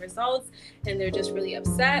waiting for the results, and they're just really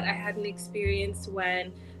upset. I had an experience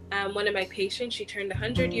when one of my patients, she turned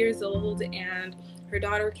 100 years old, and her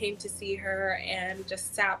daughter came to see her and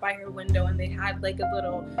just sat by her window, and they had like a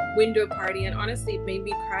little window party, and honestly it made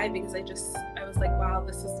me cry because I was like, wow,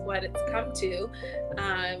 this is what it's come to.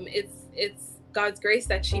 It's God's grace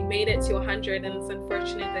that she made it to 100, and it's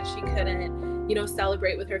unfortunate that she couldn't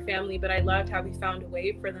celebrate with her family, but I loved how we found a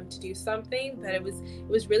way for them to do something. But it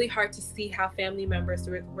was really hard to see how family members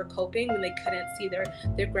were coping when they couldn't see their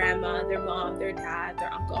grandma, their mom, their dad,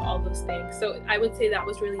 their uncle, all those things. So I would say that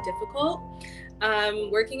was really difficult.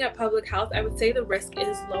 Working at public health, I would say the risk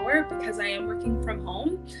is lower because I am working from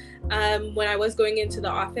home. When I was going into the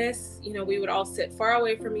office, we would all sit far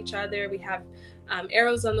away from each other. We have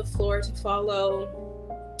arrows on the floor to follow.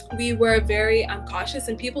 We were very cautious,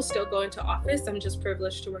 and people still go into office. I'm just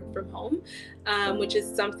privileged to work from home, which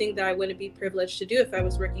is something that I wouldn't be privileged to do if I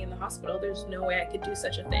was working in the hospital. There's no way I could do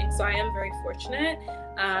such a thing. So I am very fortunate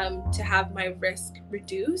to have my risk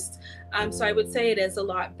reduced. So I would say it is a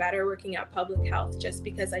lot better working at public health just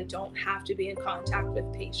because I don't have to be in contact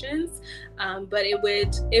with patients. But it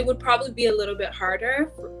would probably be a little bit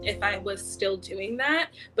harder if I was still doing that.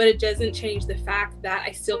 But it doesn't change the fact that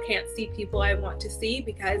I still can't see people I want to see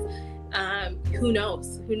because Who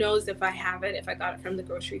knows if I have it, if I got it from the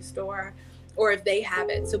grocery store, or if they have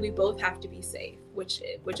it. So we both have to be safe, which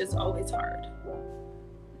is always hard.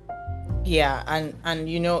 Yeah, and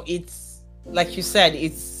it's like you said,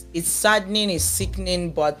 it's saddening, it's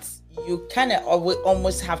sickening, but you kind of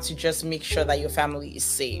almost have to just make sure that your family is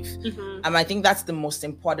safe. I think that's the most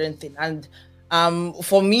important thing. And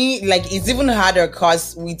for me, like, it's even harder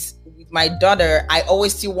because with my daughter, I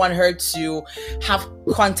always still want her to have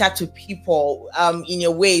contact with people in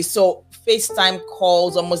a way. So FaceTime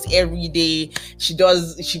calls almost every day. She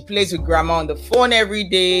plays with grandma on the phone every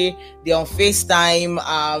day. They're on FaceTime.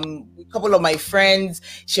 A couple of my friends,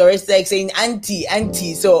 she always like saying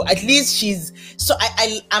auntie. So at least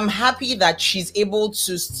I'm happy that she's able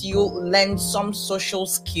to still learn some social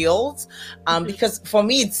skills. Because for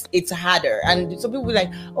me it's harder. And some people are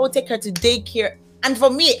like, oh, take her to daycare. And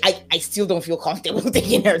for me, I still don't feel comfortable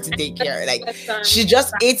taking her to daycare. Like, she's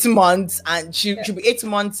just 8 months, and she'll be 8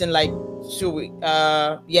 months in like 2 weeks.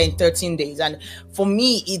 In 13 days. And for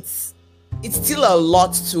me, it's still a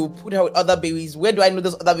lot to put her with other babies. Where do I know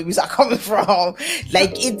those other babies are coming from?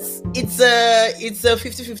 Like, it's a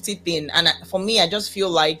 50-50 thing. And for me, I just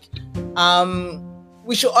feel like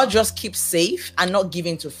we should all just keep safe and not give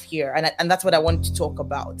in to fear. And that's what I want to talk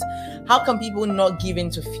about. How can people not give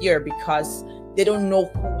in to fear? Because they don't know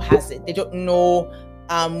who has it. They don't know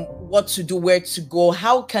what to do, where to go.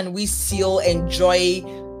 How can we still enjoy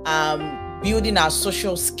building our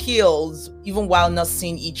social skills even while not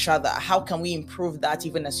seeing each other? How can we improve that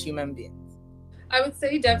even as human beings? I would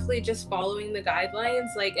say definitely just following the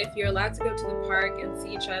guidelines. Like, if you're allowed to go to the park and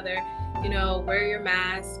see each other, wear your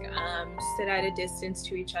mask, sit at a distance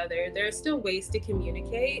to each other. There are still ways to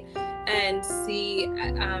communicate and see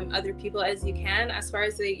other people as you can. As far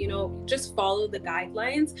as just follow the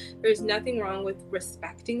guidelines. There's nothing wrong with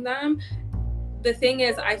respecting them. The thing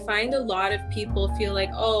is, I find a lot of people feel like,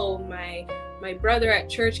 oh, my brother at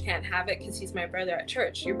church can't have it because he's my brother at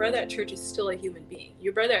church. Your brother at church is still a human being.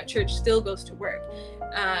 Your brother at church still goes to work.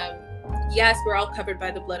 Yes, we're all covered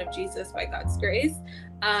by the blood of Jesus, by God's grace.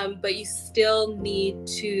 But you still need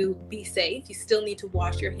to be safe. You still need to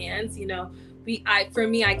wash your hands. For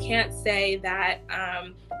me, I can't say that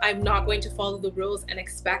I'm not going to follow the rules and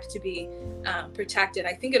expect to be protected.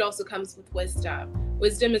 I think it also comes with wisdom.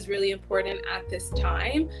 Wisdom is really important at this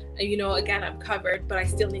time. Again, I'm covered, but I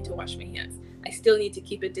still need to wash my hands. I still need to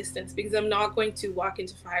keep a distance, because I'm not going to walk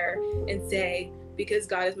into fire and say, because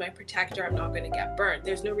God is my protector, I'm not going to get burnt.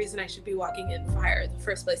 There's no reason I should be walking in fire in the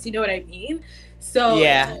first place. You know what I mean? So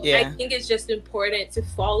yeah. I think it's just important to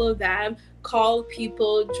follow them, call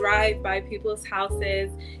people, drive by people's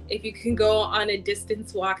houses. If you can go on a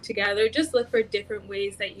distance walk together, just look for different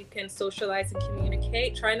ways that you can socialize and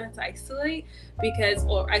communicate. Try not to isolate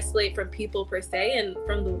from people per se and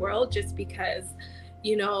from the world, just because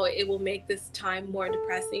it will make this time more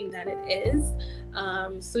depressing than it is.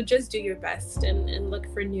 So just do your best and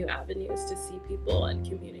look for new avenues to see people and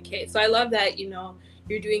communicate. So I love that,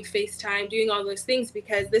 you're doing FaceTime, doing all those things,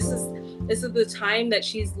 because this is the time that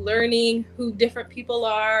she's learning who different people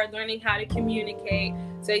are, learning how to communicate.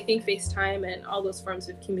 So I think FaceTime and all those forms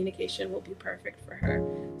of communication will be perfect for her.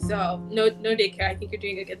 So no daycare. I think you're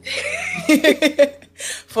doing a good thing.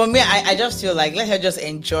 For me, I just feel like let her just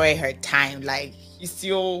enjoy her time. Like, you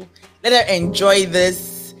still let her enjoy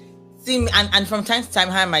this. See, and from time to time,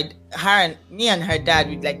 me and her dad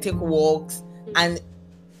would like take walks. And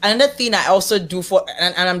another thing I also do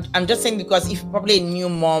and I'm just saying, because if probably a new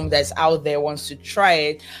mom that's out there wants to try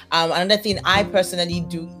it, another thing I personally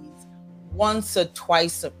do is once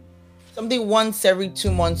every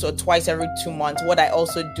 2 months or twice every 2 months. What I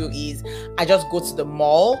also do is I just go to the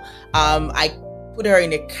mall. I put her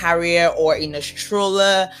in a carrier or in a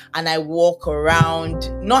stroller, and I walk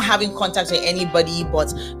around, not having contact with anybody,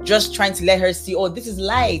 but just trying to let her see, oh, this is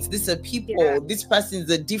light, this is people, this person is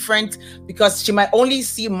a different, because she might only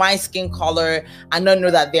see my skin color and not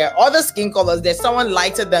know that there are other skin colors. There's someone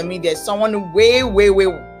lighter than me, there's someone way, way, way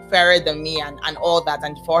fairer than me, and all that.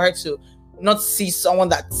 And for her to not see someone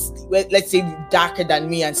that's, let's say, darker than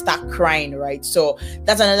me and start crying, right? So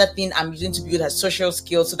that's another thing I'm using to build her social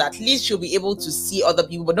skills, so that at least she'll be able to see other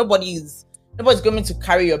people. But nobody's coming to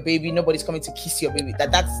carry your baby, nobody's coming to kiss your baby.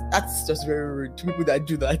 That's just very rude to people that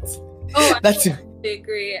do that. Oh, that's it. I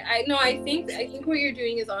agree. I think what you're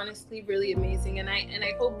doing is honestly really amazing, and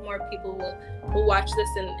I hope more people will watch this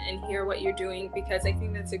and hear what you're doing, because I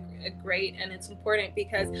think that's a great, and it's important,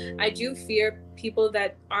 because I do fear people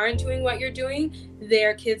that aren't doing what you're doing,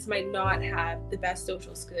 their kids might not have the best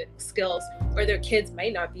social skills, or their kids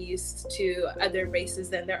might not be used to other races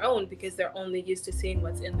than their own, because they're only used to seeing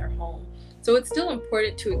what's in their home. So it's still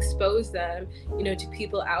important to expose them, you know, to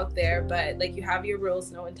people out there. But like, you have your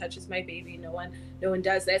rules. No one touches my baby. No one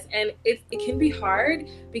does this. And it can be hard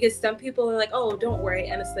because some people are like, oh, don't worry.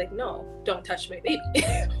 And it's like, no, don't touch my baby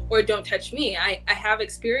or don't touch me. I have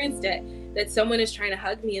experienced it, that someone is trying to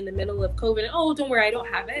hug me in the middle of COVID. And, oh, don't worry, I don't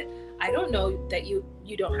have it. I don't know that you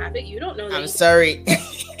don't have it. You don't know that. I'm sorry.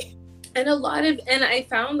 And I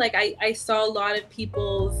found like I saw a lot of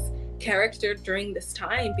people's character during this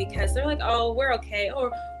time, because they're like, oh, we're okay,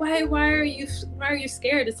 or why are you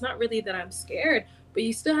scared? It's not really that I'm scared, but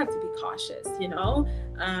you still have to be cautious, you know.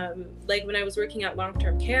 Like when I was working at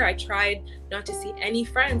long-term care, I tried not to see any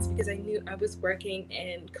friends because I knew I was working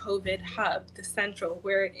in COVID hub, the central,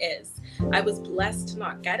 where it is. I was blessed to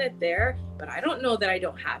not get it there, but I don't know that I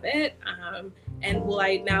don't have it. And will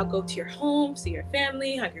I now go to your home, see your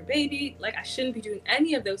family, hug your baby? Like, I shouldn't be doing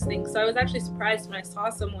any of those things. So I was actually surprised when I saw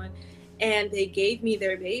someone and they gave me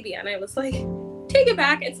their baby, and I was like, take it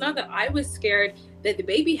back. It's not that I was scared that the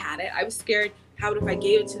baby had it. I was scared, how if I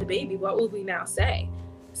gave it to the baby, what will we now say?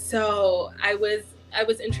 So I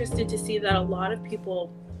was interested to see that a lot of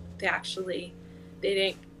people, they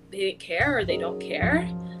didn't care, or they don't care.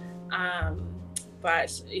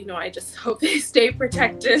 But you know, I just hope they stay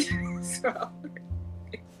protected. So.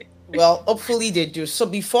 Well, hopefully they do. So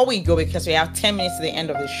before we go, because we have 10 minutes to the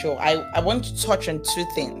end of the show, I want to touch on two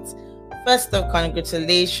things. First of,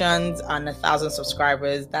 congratulations on 1,000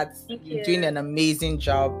 subscribers. You're doing an amazing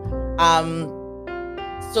job.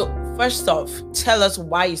 So first off, tell us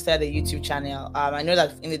why you started a YouTube channel. I know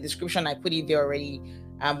that in the description I put it there already.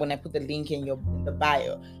 When I put the link in the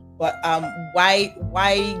bio. But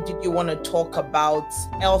why did you want to talk about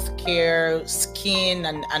healthcare, skin,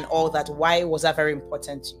 and all that? Why was that very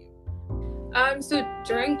important to you? So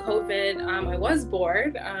during COVID, I was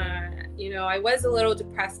bored. You know, I was a little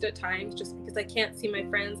depressed at times just because I can't see my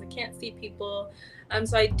friends, I can't see people.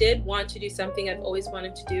 So I did want to do something I've always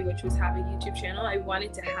wanted to do, which was have a YouTube channel. I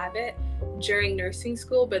wanted to have it during nursing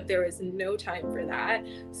school, but there was no time for that.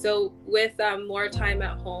 So with more time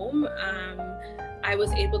at home, I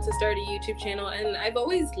was able to start a YouTube channel, and I've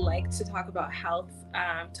always liked to talk about health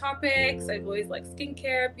topics. I've always liked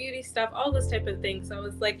skincare, beauty stuff, all this type of thing. So I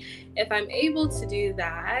was like, if I'm able to do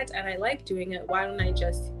that and I like doing it, why don't I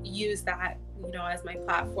just use that, you know, as my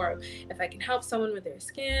platform? If I can help someone with their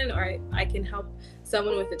skin, or I can help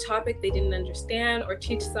someone with a topic they didn't understand, or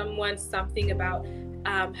teach someone something about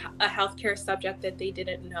a healthcare subject that they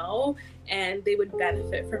didn't know, and they would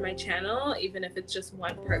benefit from my channel, even if it's just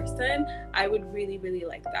one person, I would really, really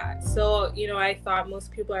like that. So, you know, I thought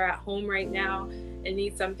most people are at home right now and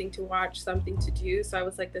need something to watch, something to do. So I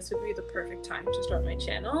was like, this would be the perfect time to start my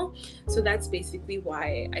channel. So that's basically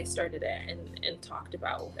why I started it and talked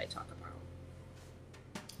about what I talk about.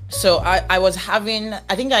 So I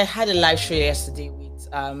think I had a live show yesterday with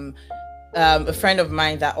a friend of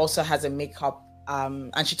mine that also has a makeup,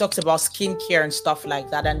 and she talks about skincare and stuff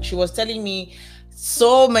like that. And she was telling me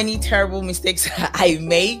so many terrible mistakes I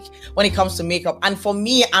make when it comes to makeup. And for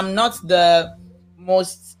me, I'm not the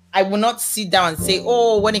most, I will not sit down and say,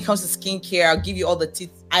 oh, when it comes to skincare, I'll give you all the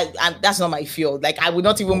tips. That's not my field. Like, I would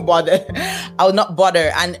not even bother. I would not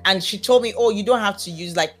bother. And she told me, oh, you don't have to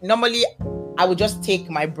use, like, normally I would just take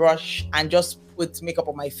my brush and just put makeup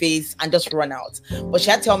on my face and just run out. But she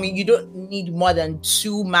had to tell me, you don't need more than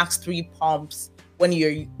 2, max 3 pumps when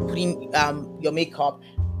you're putting your makeup.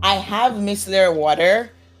 I have micellar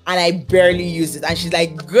water and I barely use it. And she's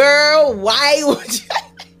like, girl, why would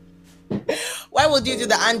you do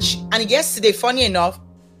that? And yesterday, funny enough,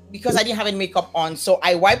 because I didn't have any makeup on, so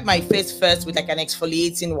I wiped my face first with like an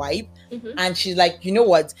exfoliating wipe. And she's like, you know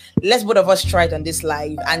what, let's both of us try it on this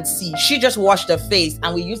live and see. She just washed her face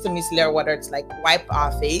and we used the micellar water to like wipe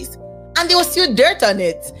our face, and there was still dirt on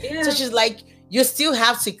it. So she's like, you still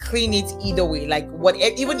have to clean it either way. Like, what,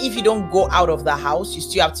 even if you don't go out of the house, you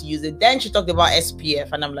still have to use it. Then she talked about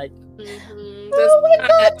SPF, and I'm like, oh my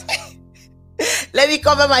God. Let me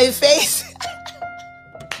cover my face.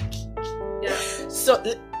 So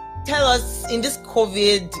tell us, in this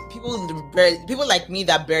COVID, people like me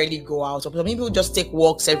that barely go out, or some people just take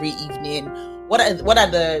walks every evening, what are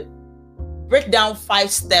the breakdown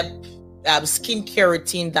 5-step skincare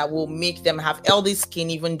routine that will make them have healthy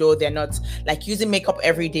skin, even though they're not like using makeup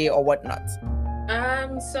every day or whatnot?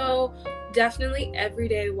 So definitely every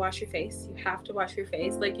day wash your face. You have to wash your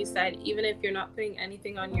face. Like you said, even if you're not putting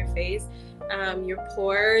anything on your face, your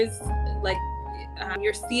pores, like,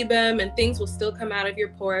 your sebum and things will still come out of your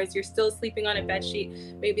pores. You're still sleeping on a bed sheet,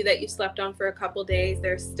 maybe that you slept on for a couple days.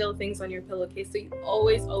 There's still things on your pillowcase. So you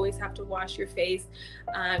always have to wash your face.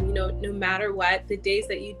 No matter what, the days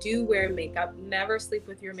that you do wear makeup, never sleep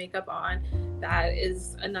with your makeup on. That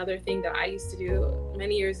is another thing that I used to do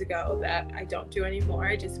many years ago that I don't do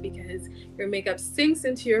anymore, just because your makeup sinks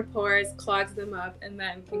into your pores, clogs them up, and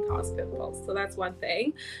then can cause pimples. So that's one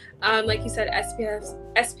thing. Like you said,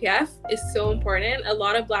 SPF is so important. A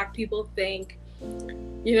lot of Black people think,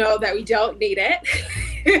 that we don't need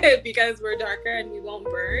it because we're darker and we won't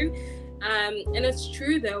burn. And it's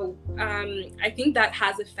true though. I think that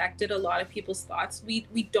has affected a lot of people's thoughts.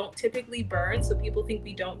 We don't typically burn, so people think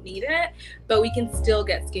we don't need it, but we can still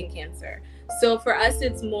get skin cancer. So for us,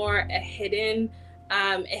 it's more a hidden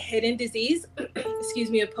disease, excuse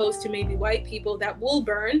me, opposed to maybe white people that will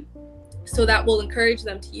burn. So that will encourage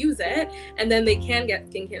them to use it, and then they can get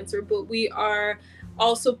skin cancer. But we are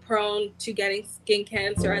also prone to getting skin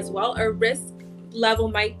cancer as well. Our risk level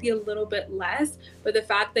might be a little bit less, but the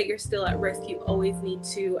fact that you're still at risk, you always need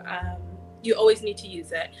to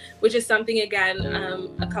use it, which is something, again,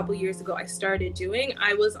 a couple years ago I started doing.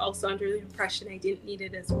 I was also under the impression I didn't need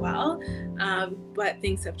it as well, but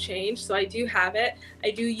things have changed. So I do have it.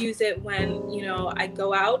 I do use it when, I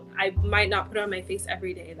go out. I might not put it on my face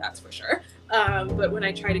every day, that's for sure. But when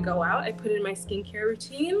I try to go out, I put it in my skincare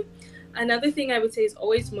routine. Another thing I would say is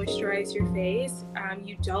always moisturize your face.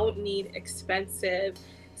 You don't need expensive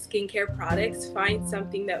skincare products. Find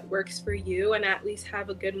something that works for you, and at least have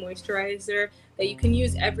a good moisturizer that you can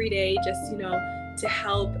use every day, just to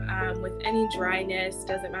help with any dryness.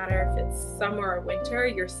 Doesn't matter if it's summer or winter,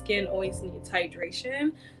 your skin always needs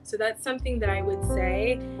hydration. So that's something that I would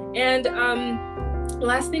say. And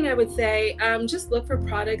last thing I would say, just look for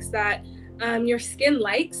products that your skin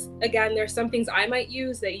likes. Again, there's some things I might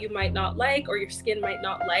use that you might not like, or your skin might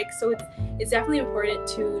not like. So it's definitely important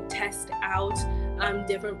to test out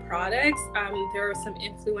different products. There are some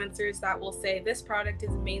influencers that will say this product is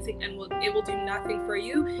amazing and it will do nothing for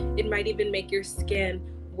you. It might even make your skin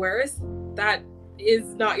worse. That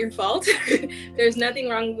is not your fault. There's nothing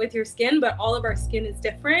wrong with your skin, but all of our skin is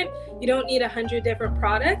different. You don't need 100 different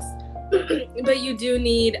products, but you do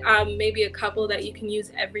need maybe a couple that you can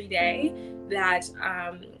use every day that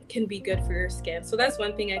can be good for your skin. So that's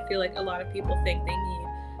one thing I feel like a lot of people think they need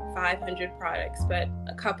 500 products, but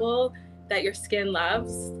a couple that your skin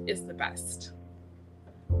loves is the best.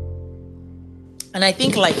 And I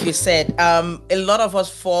think, like you said, a lot of us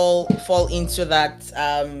fall into that,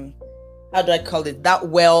 how do I call it, that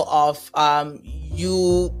well of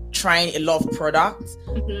you trying a lot of products.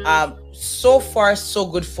 Mm-hmm. So far, so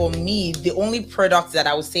good for me. The only product that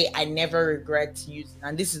I would say I never regret using,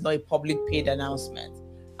 and this is not a public paid announcement,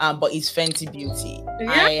 but it's Fenty Beauty.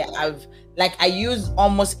 Yeah. I use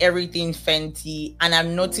almost everything Fenty, and I've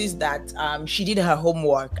noticed that she did her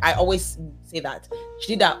homework. I always say that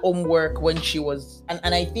she did her homework when she was,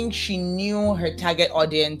 and I think she knew her target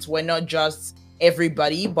audience were not just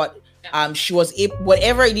everybody, but she was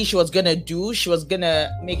whatever it is she was gonna do, she was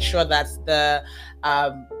gonna make sure that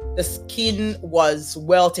the skin was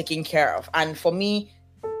well taken care of. And for me,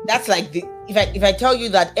 that's like if I tell you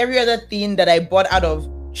that every other thing that I bought out of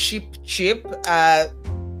cheap,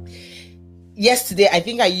 yesterday I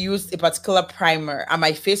think I used a particular primer and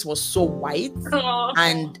my face was so white. Aww.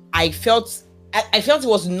 And I felt it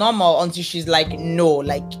was normal until she's like, no,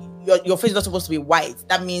 like your face is not supposed to be white.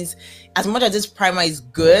 That means as much as this primer is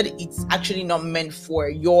good, it's actually not meant for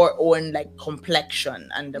your own like complexion.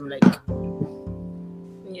 And I'm like,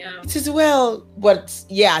 yeah, it is well. But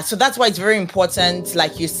yeah, so that's why it's very important,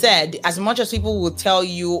 like you said, as much as people will tell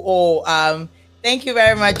you, thank you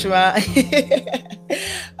very much, Ma.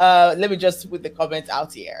 Let me just put the comment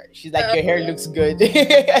out here. She's like, your hair looks good.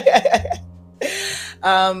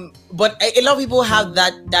 But a lot of people have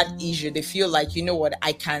that issue. They feel like, you know what,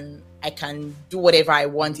 I can do whatever I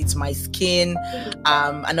want. It's my skin.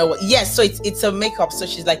 I know what. Yes, so it's a makeup. So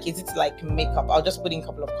she's like, is it like makeup? I'll just put in a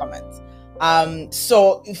couple of comments.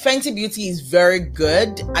 So Fenty Beauty is very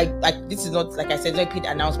good. This is not, like I said, not a paid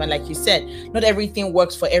announcement. Like you said, not everything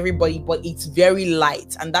works for everybody, but it's very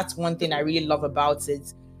light, and that's one thing I really love about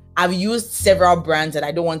it. I've used several brands that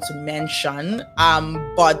I don't want to mention,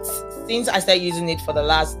 but since I started using it for the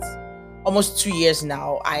last almost 2 years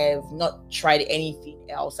now, I have not tried anything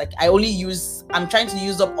else. Like I'm trying to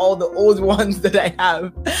use up all the old ones that I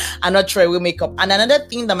have and not try with makeup. And another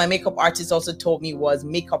thing that my makeup artist also told me was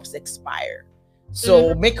makeups expire.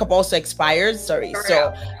 So makeup also expires. Sorry.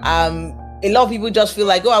 So a lot of people just feel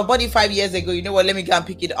like, oh, I bought it 5 years ago, you know what, let me go and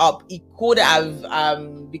pick it up. It could have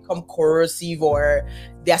become corrosive, or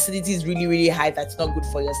the acidity is really, really high. That's not good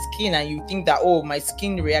for your skin. And you think that, oh, my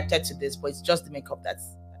skin reacted to this, but it's just the makeup that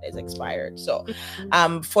is expired. So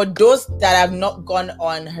for those that have not gone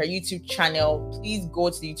on her YouTube channel, please go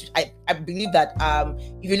to the YouTube. I believe that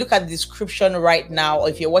if you look at the description right now, or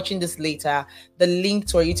if you're watching this later, the link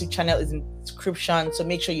to our YouTube channel is in the description. So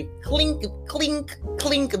make sure you click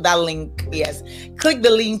that link. Yes, click the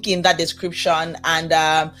link in that description, and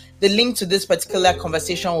the link to this particular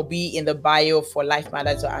conversation will be in the bio for Life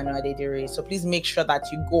Matters with Anu Adedire. So please make sure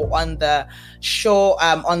that you go on the show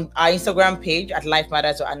on our Instagram page at Life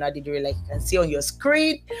Matters with Anu Adedire, like you can see on your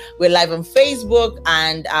screen. We're live on Facebook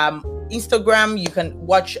and Instagram. You can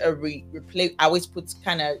watch a replay. I always put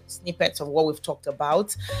kind of snippets of what we've talked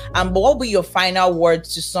about. But what will be your final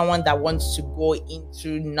words to someone that wants to go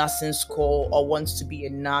into nursing school, or wants to be a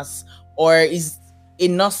nurse, or is a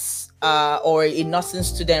nurse or a nursing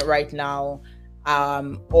student right now,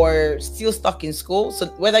 or still stuck in school? So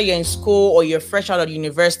whether you're in school or you're fresh out of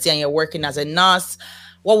university and you're working as a nurse,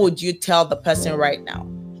 what would you tell the person right now?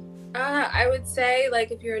 I would say,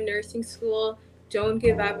 like, if you're in nursing school, don't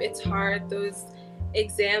give up. It's hard. Those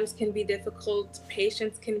exams can be difficult.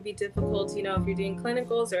 Patients can be difficult, you know, if you're doing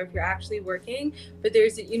clinicals or if you're actually working. But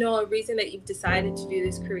there's, you know, a reason that you've decided to do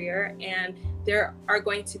this career, and there are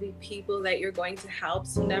going to be people that you're going to help.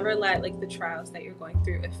 So never let, like, the trials that you're going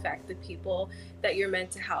through affect the people that you're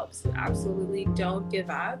meant to help. So absolutely don't give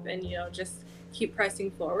up, and, you know, just keep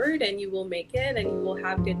pressing forward, and you will make it, and you will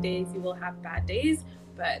have good days, you will have bad days,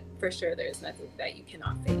 but for sure there's nothing that you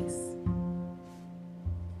cannot face.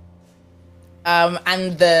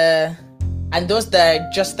 And those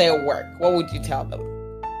that just their work, what would you tell them?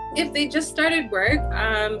 If they just started work,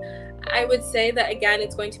 I would say that, again,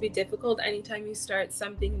 it's going to be difficult. Anytime you start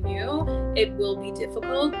something new, it will be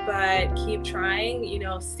difficult, but keep trying, you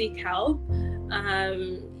know, seek help.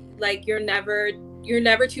 Like, you're never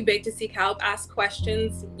too big to seek help. Ask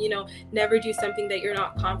questions, you know, never do something that you're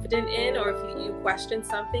not confident in, or if you question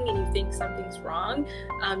something and you think something's wrong,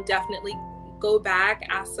 definitely go back,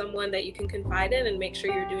 ask someone that you can confide in, and make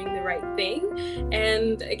sure you're doing the right thing.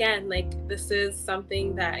 And again, like, this is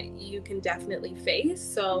something that you can definitely face.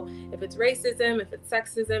 So if it's racism, if it's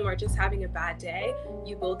sexism, or just having a bad day,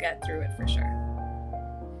 you will get through it for sure.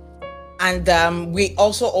 And we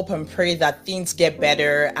also hope and pray that things get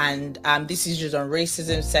better, and these issues on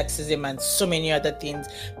racism, sexism, and so many other things.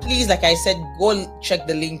 Please, like I said, go check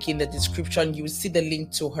the link in the description. You will see the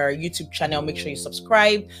link to her YouTube channel. Make sure you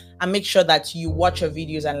subscribe, and make sure that you watch her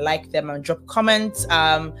videos and like them and drop comments.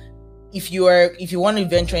 If you want to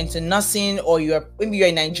venture into nursing, or maybe you're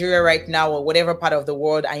in Nigeria right now, or whatever part of the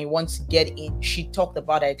world, and you want to get in, she talked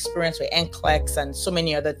about her experience with NCLEX and so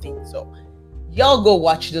many other things. So y'all go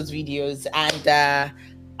watch those videos, and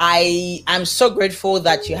I'm so grateful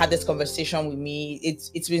that you had this conversation with me.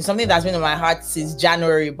 It's been something that's been on my heart since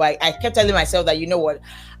January, but I kept telling myself that, you know what,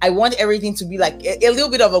 I want everything to be like a little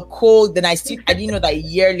bit of a cold. Then I didn't know that a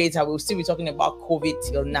year later we'll still be talking about COVID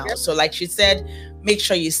till now. So like she said, make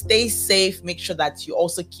sure you stay safe, make sure that you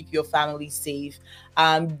also keep your family safe.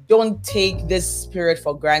 Don't take this period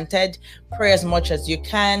for granted. Pray as much as you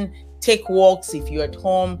can. Take walks if you're at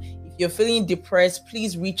home. You're feeling depressed,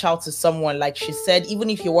 please reach out to someone. Like she said, even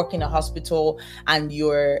if you work in a hospital and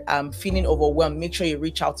you're feeling overwhelmed, make sure you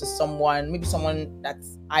reach out to someone, maybe someone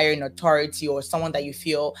that's higher in authority, or someone that you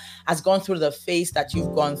feel has gone through the phase that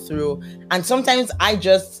you've gone through. And sometimes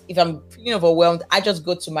if I'm feeling overwhelmed, I just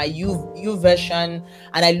go to my YouVersion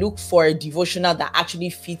and I look for a devotional that actually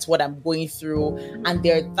fits what I'm going through. And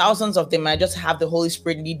there are thousands of them. I just have the Holy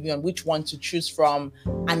Spirit lead me on which one to choose from,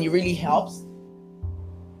 and it really helps.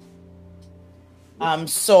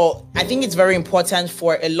 So I think it's very important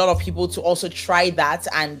for a lot of people to also try that.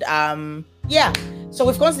 And yeah, so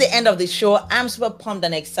we've come to the end of the show. I'm super pumped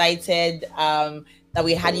and excited that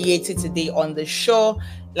we had Yeti today on the show.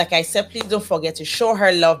 Like I said, please don't forget to show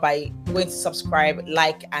her love by going to subscribe,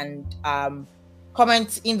 like, and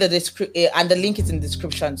comment in the description, and the link is in the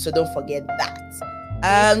description, so don't forget that.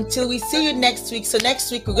 Till we see you next week. So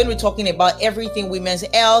next week we're going to be talking about everything women's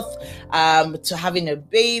health, to having a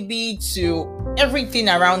baby, to everything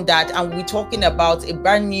around that. And we're talking about a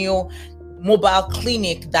brand new mobile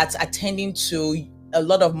clinic that's attending to a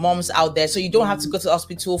lot of moms out there, so you don't have to go to the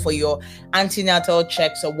hospital for your antenatal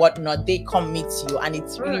checks or whatnot. They come meet you, and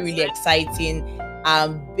it's really, really exciting.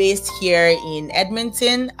 based here in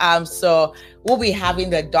Edmonton. So we'll be having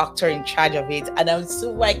the doctor in charge of it, and I'm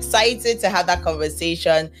super excited to have that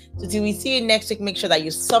conversation. So till we see you next week, make sure that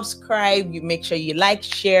you subscribe, you make sure you like,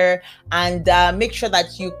 share, and make sure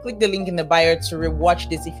that you click the link in the bio to rewatch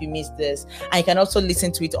this if you missed this. And you can also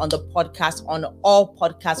listen to it on the podcast on all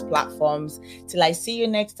podcast platforms. Till I see you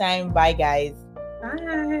next time. Bye, guys.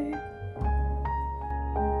 Bye.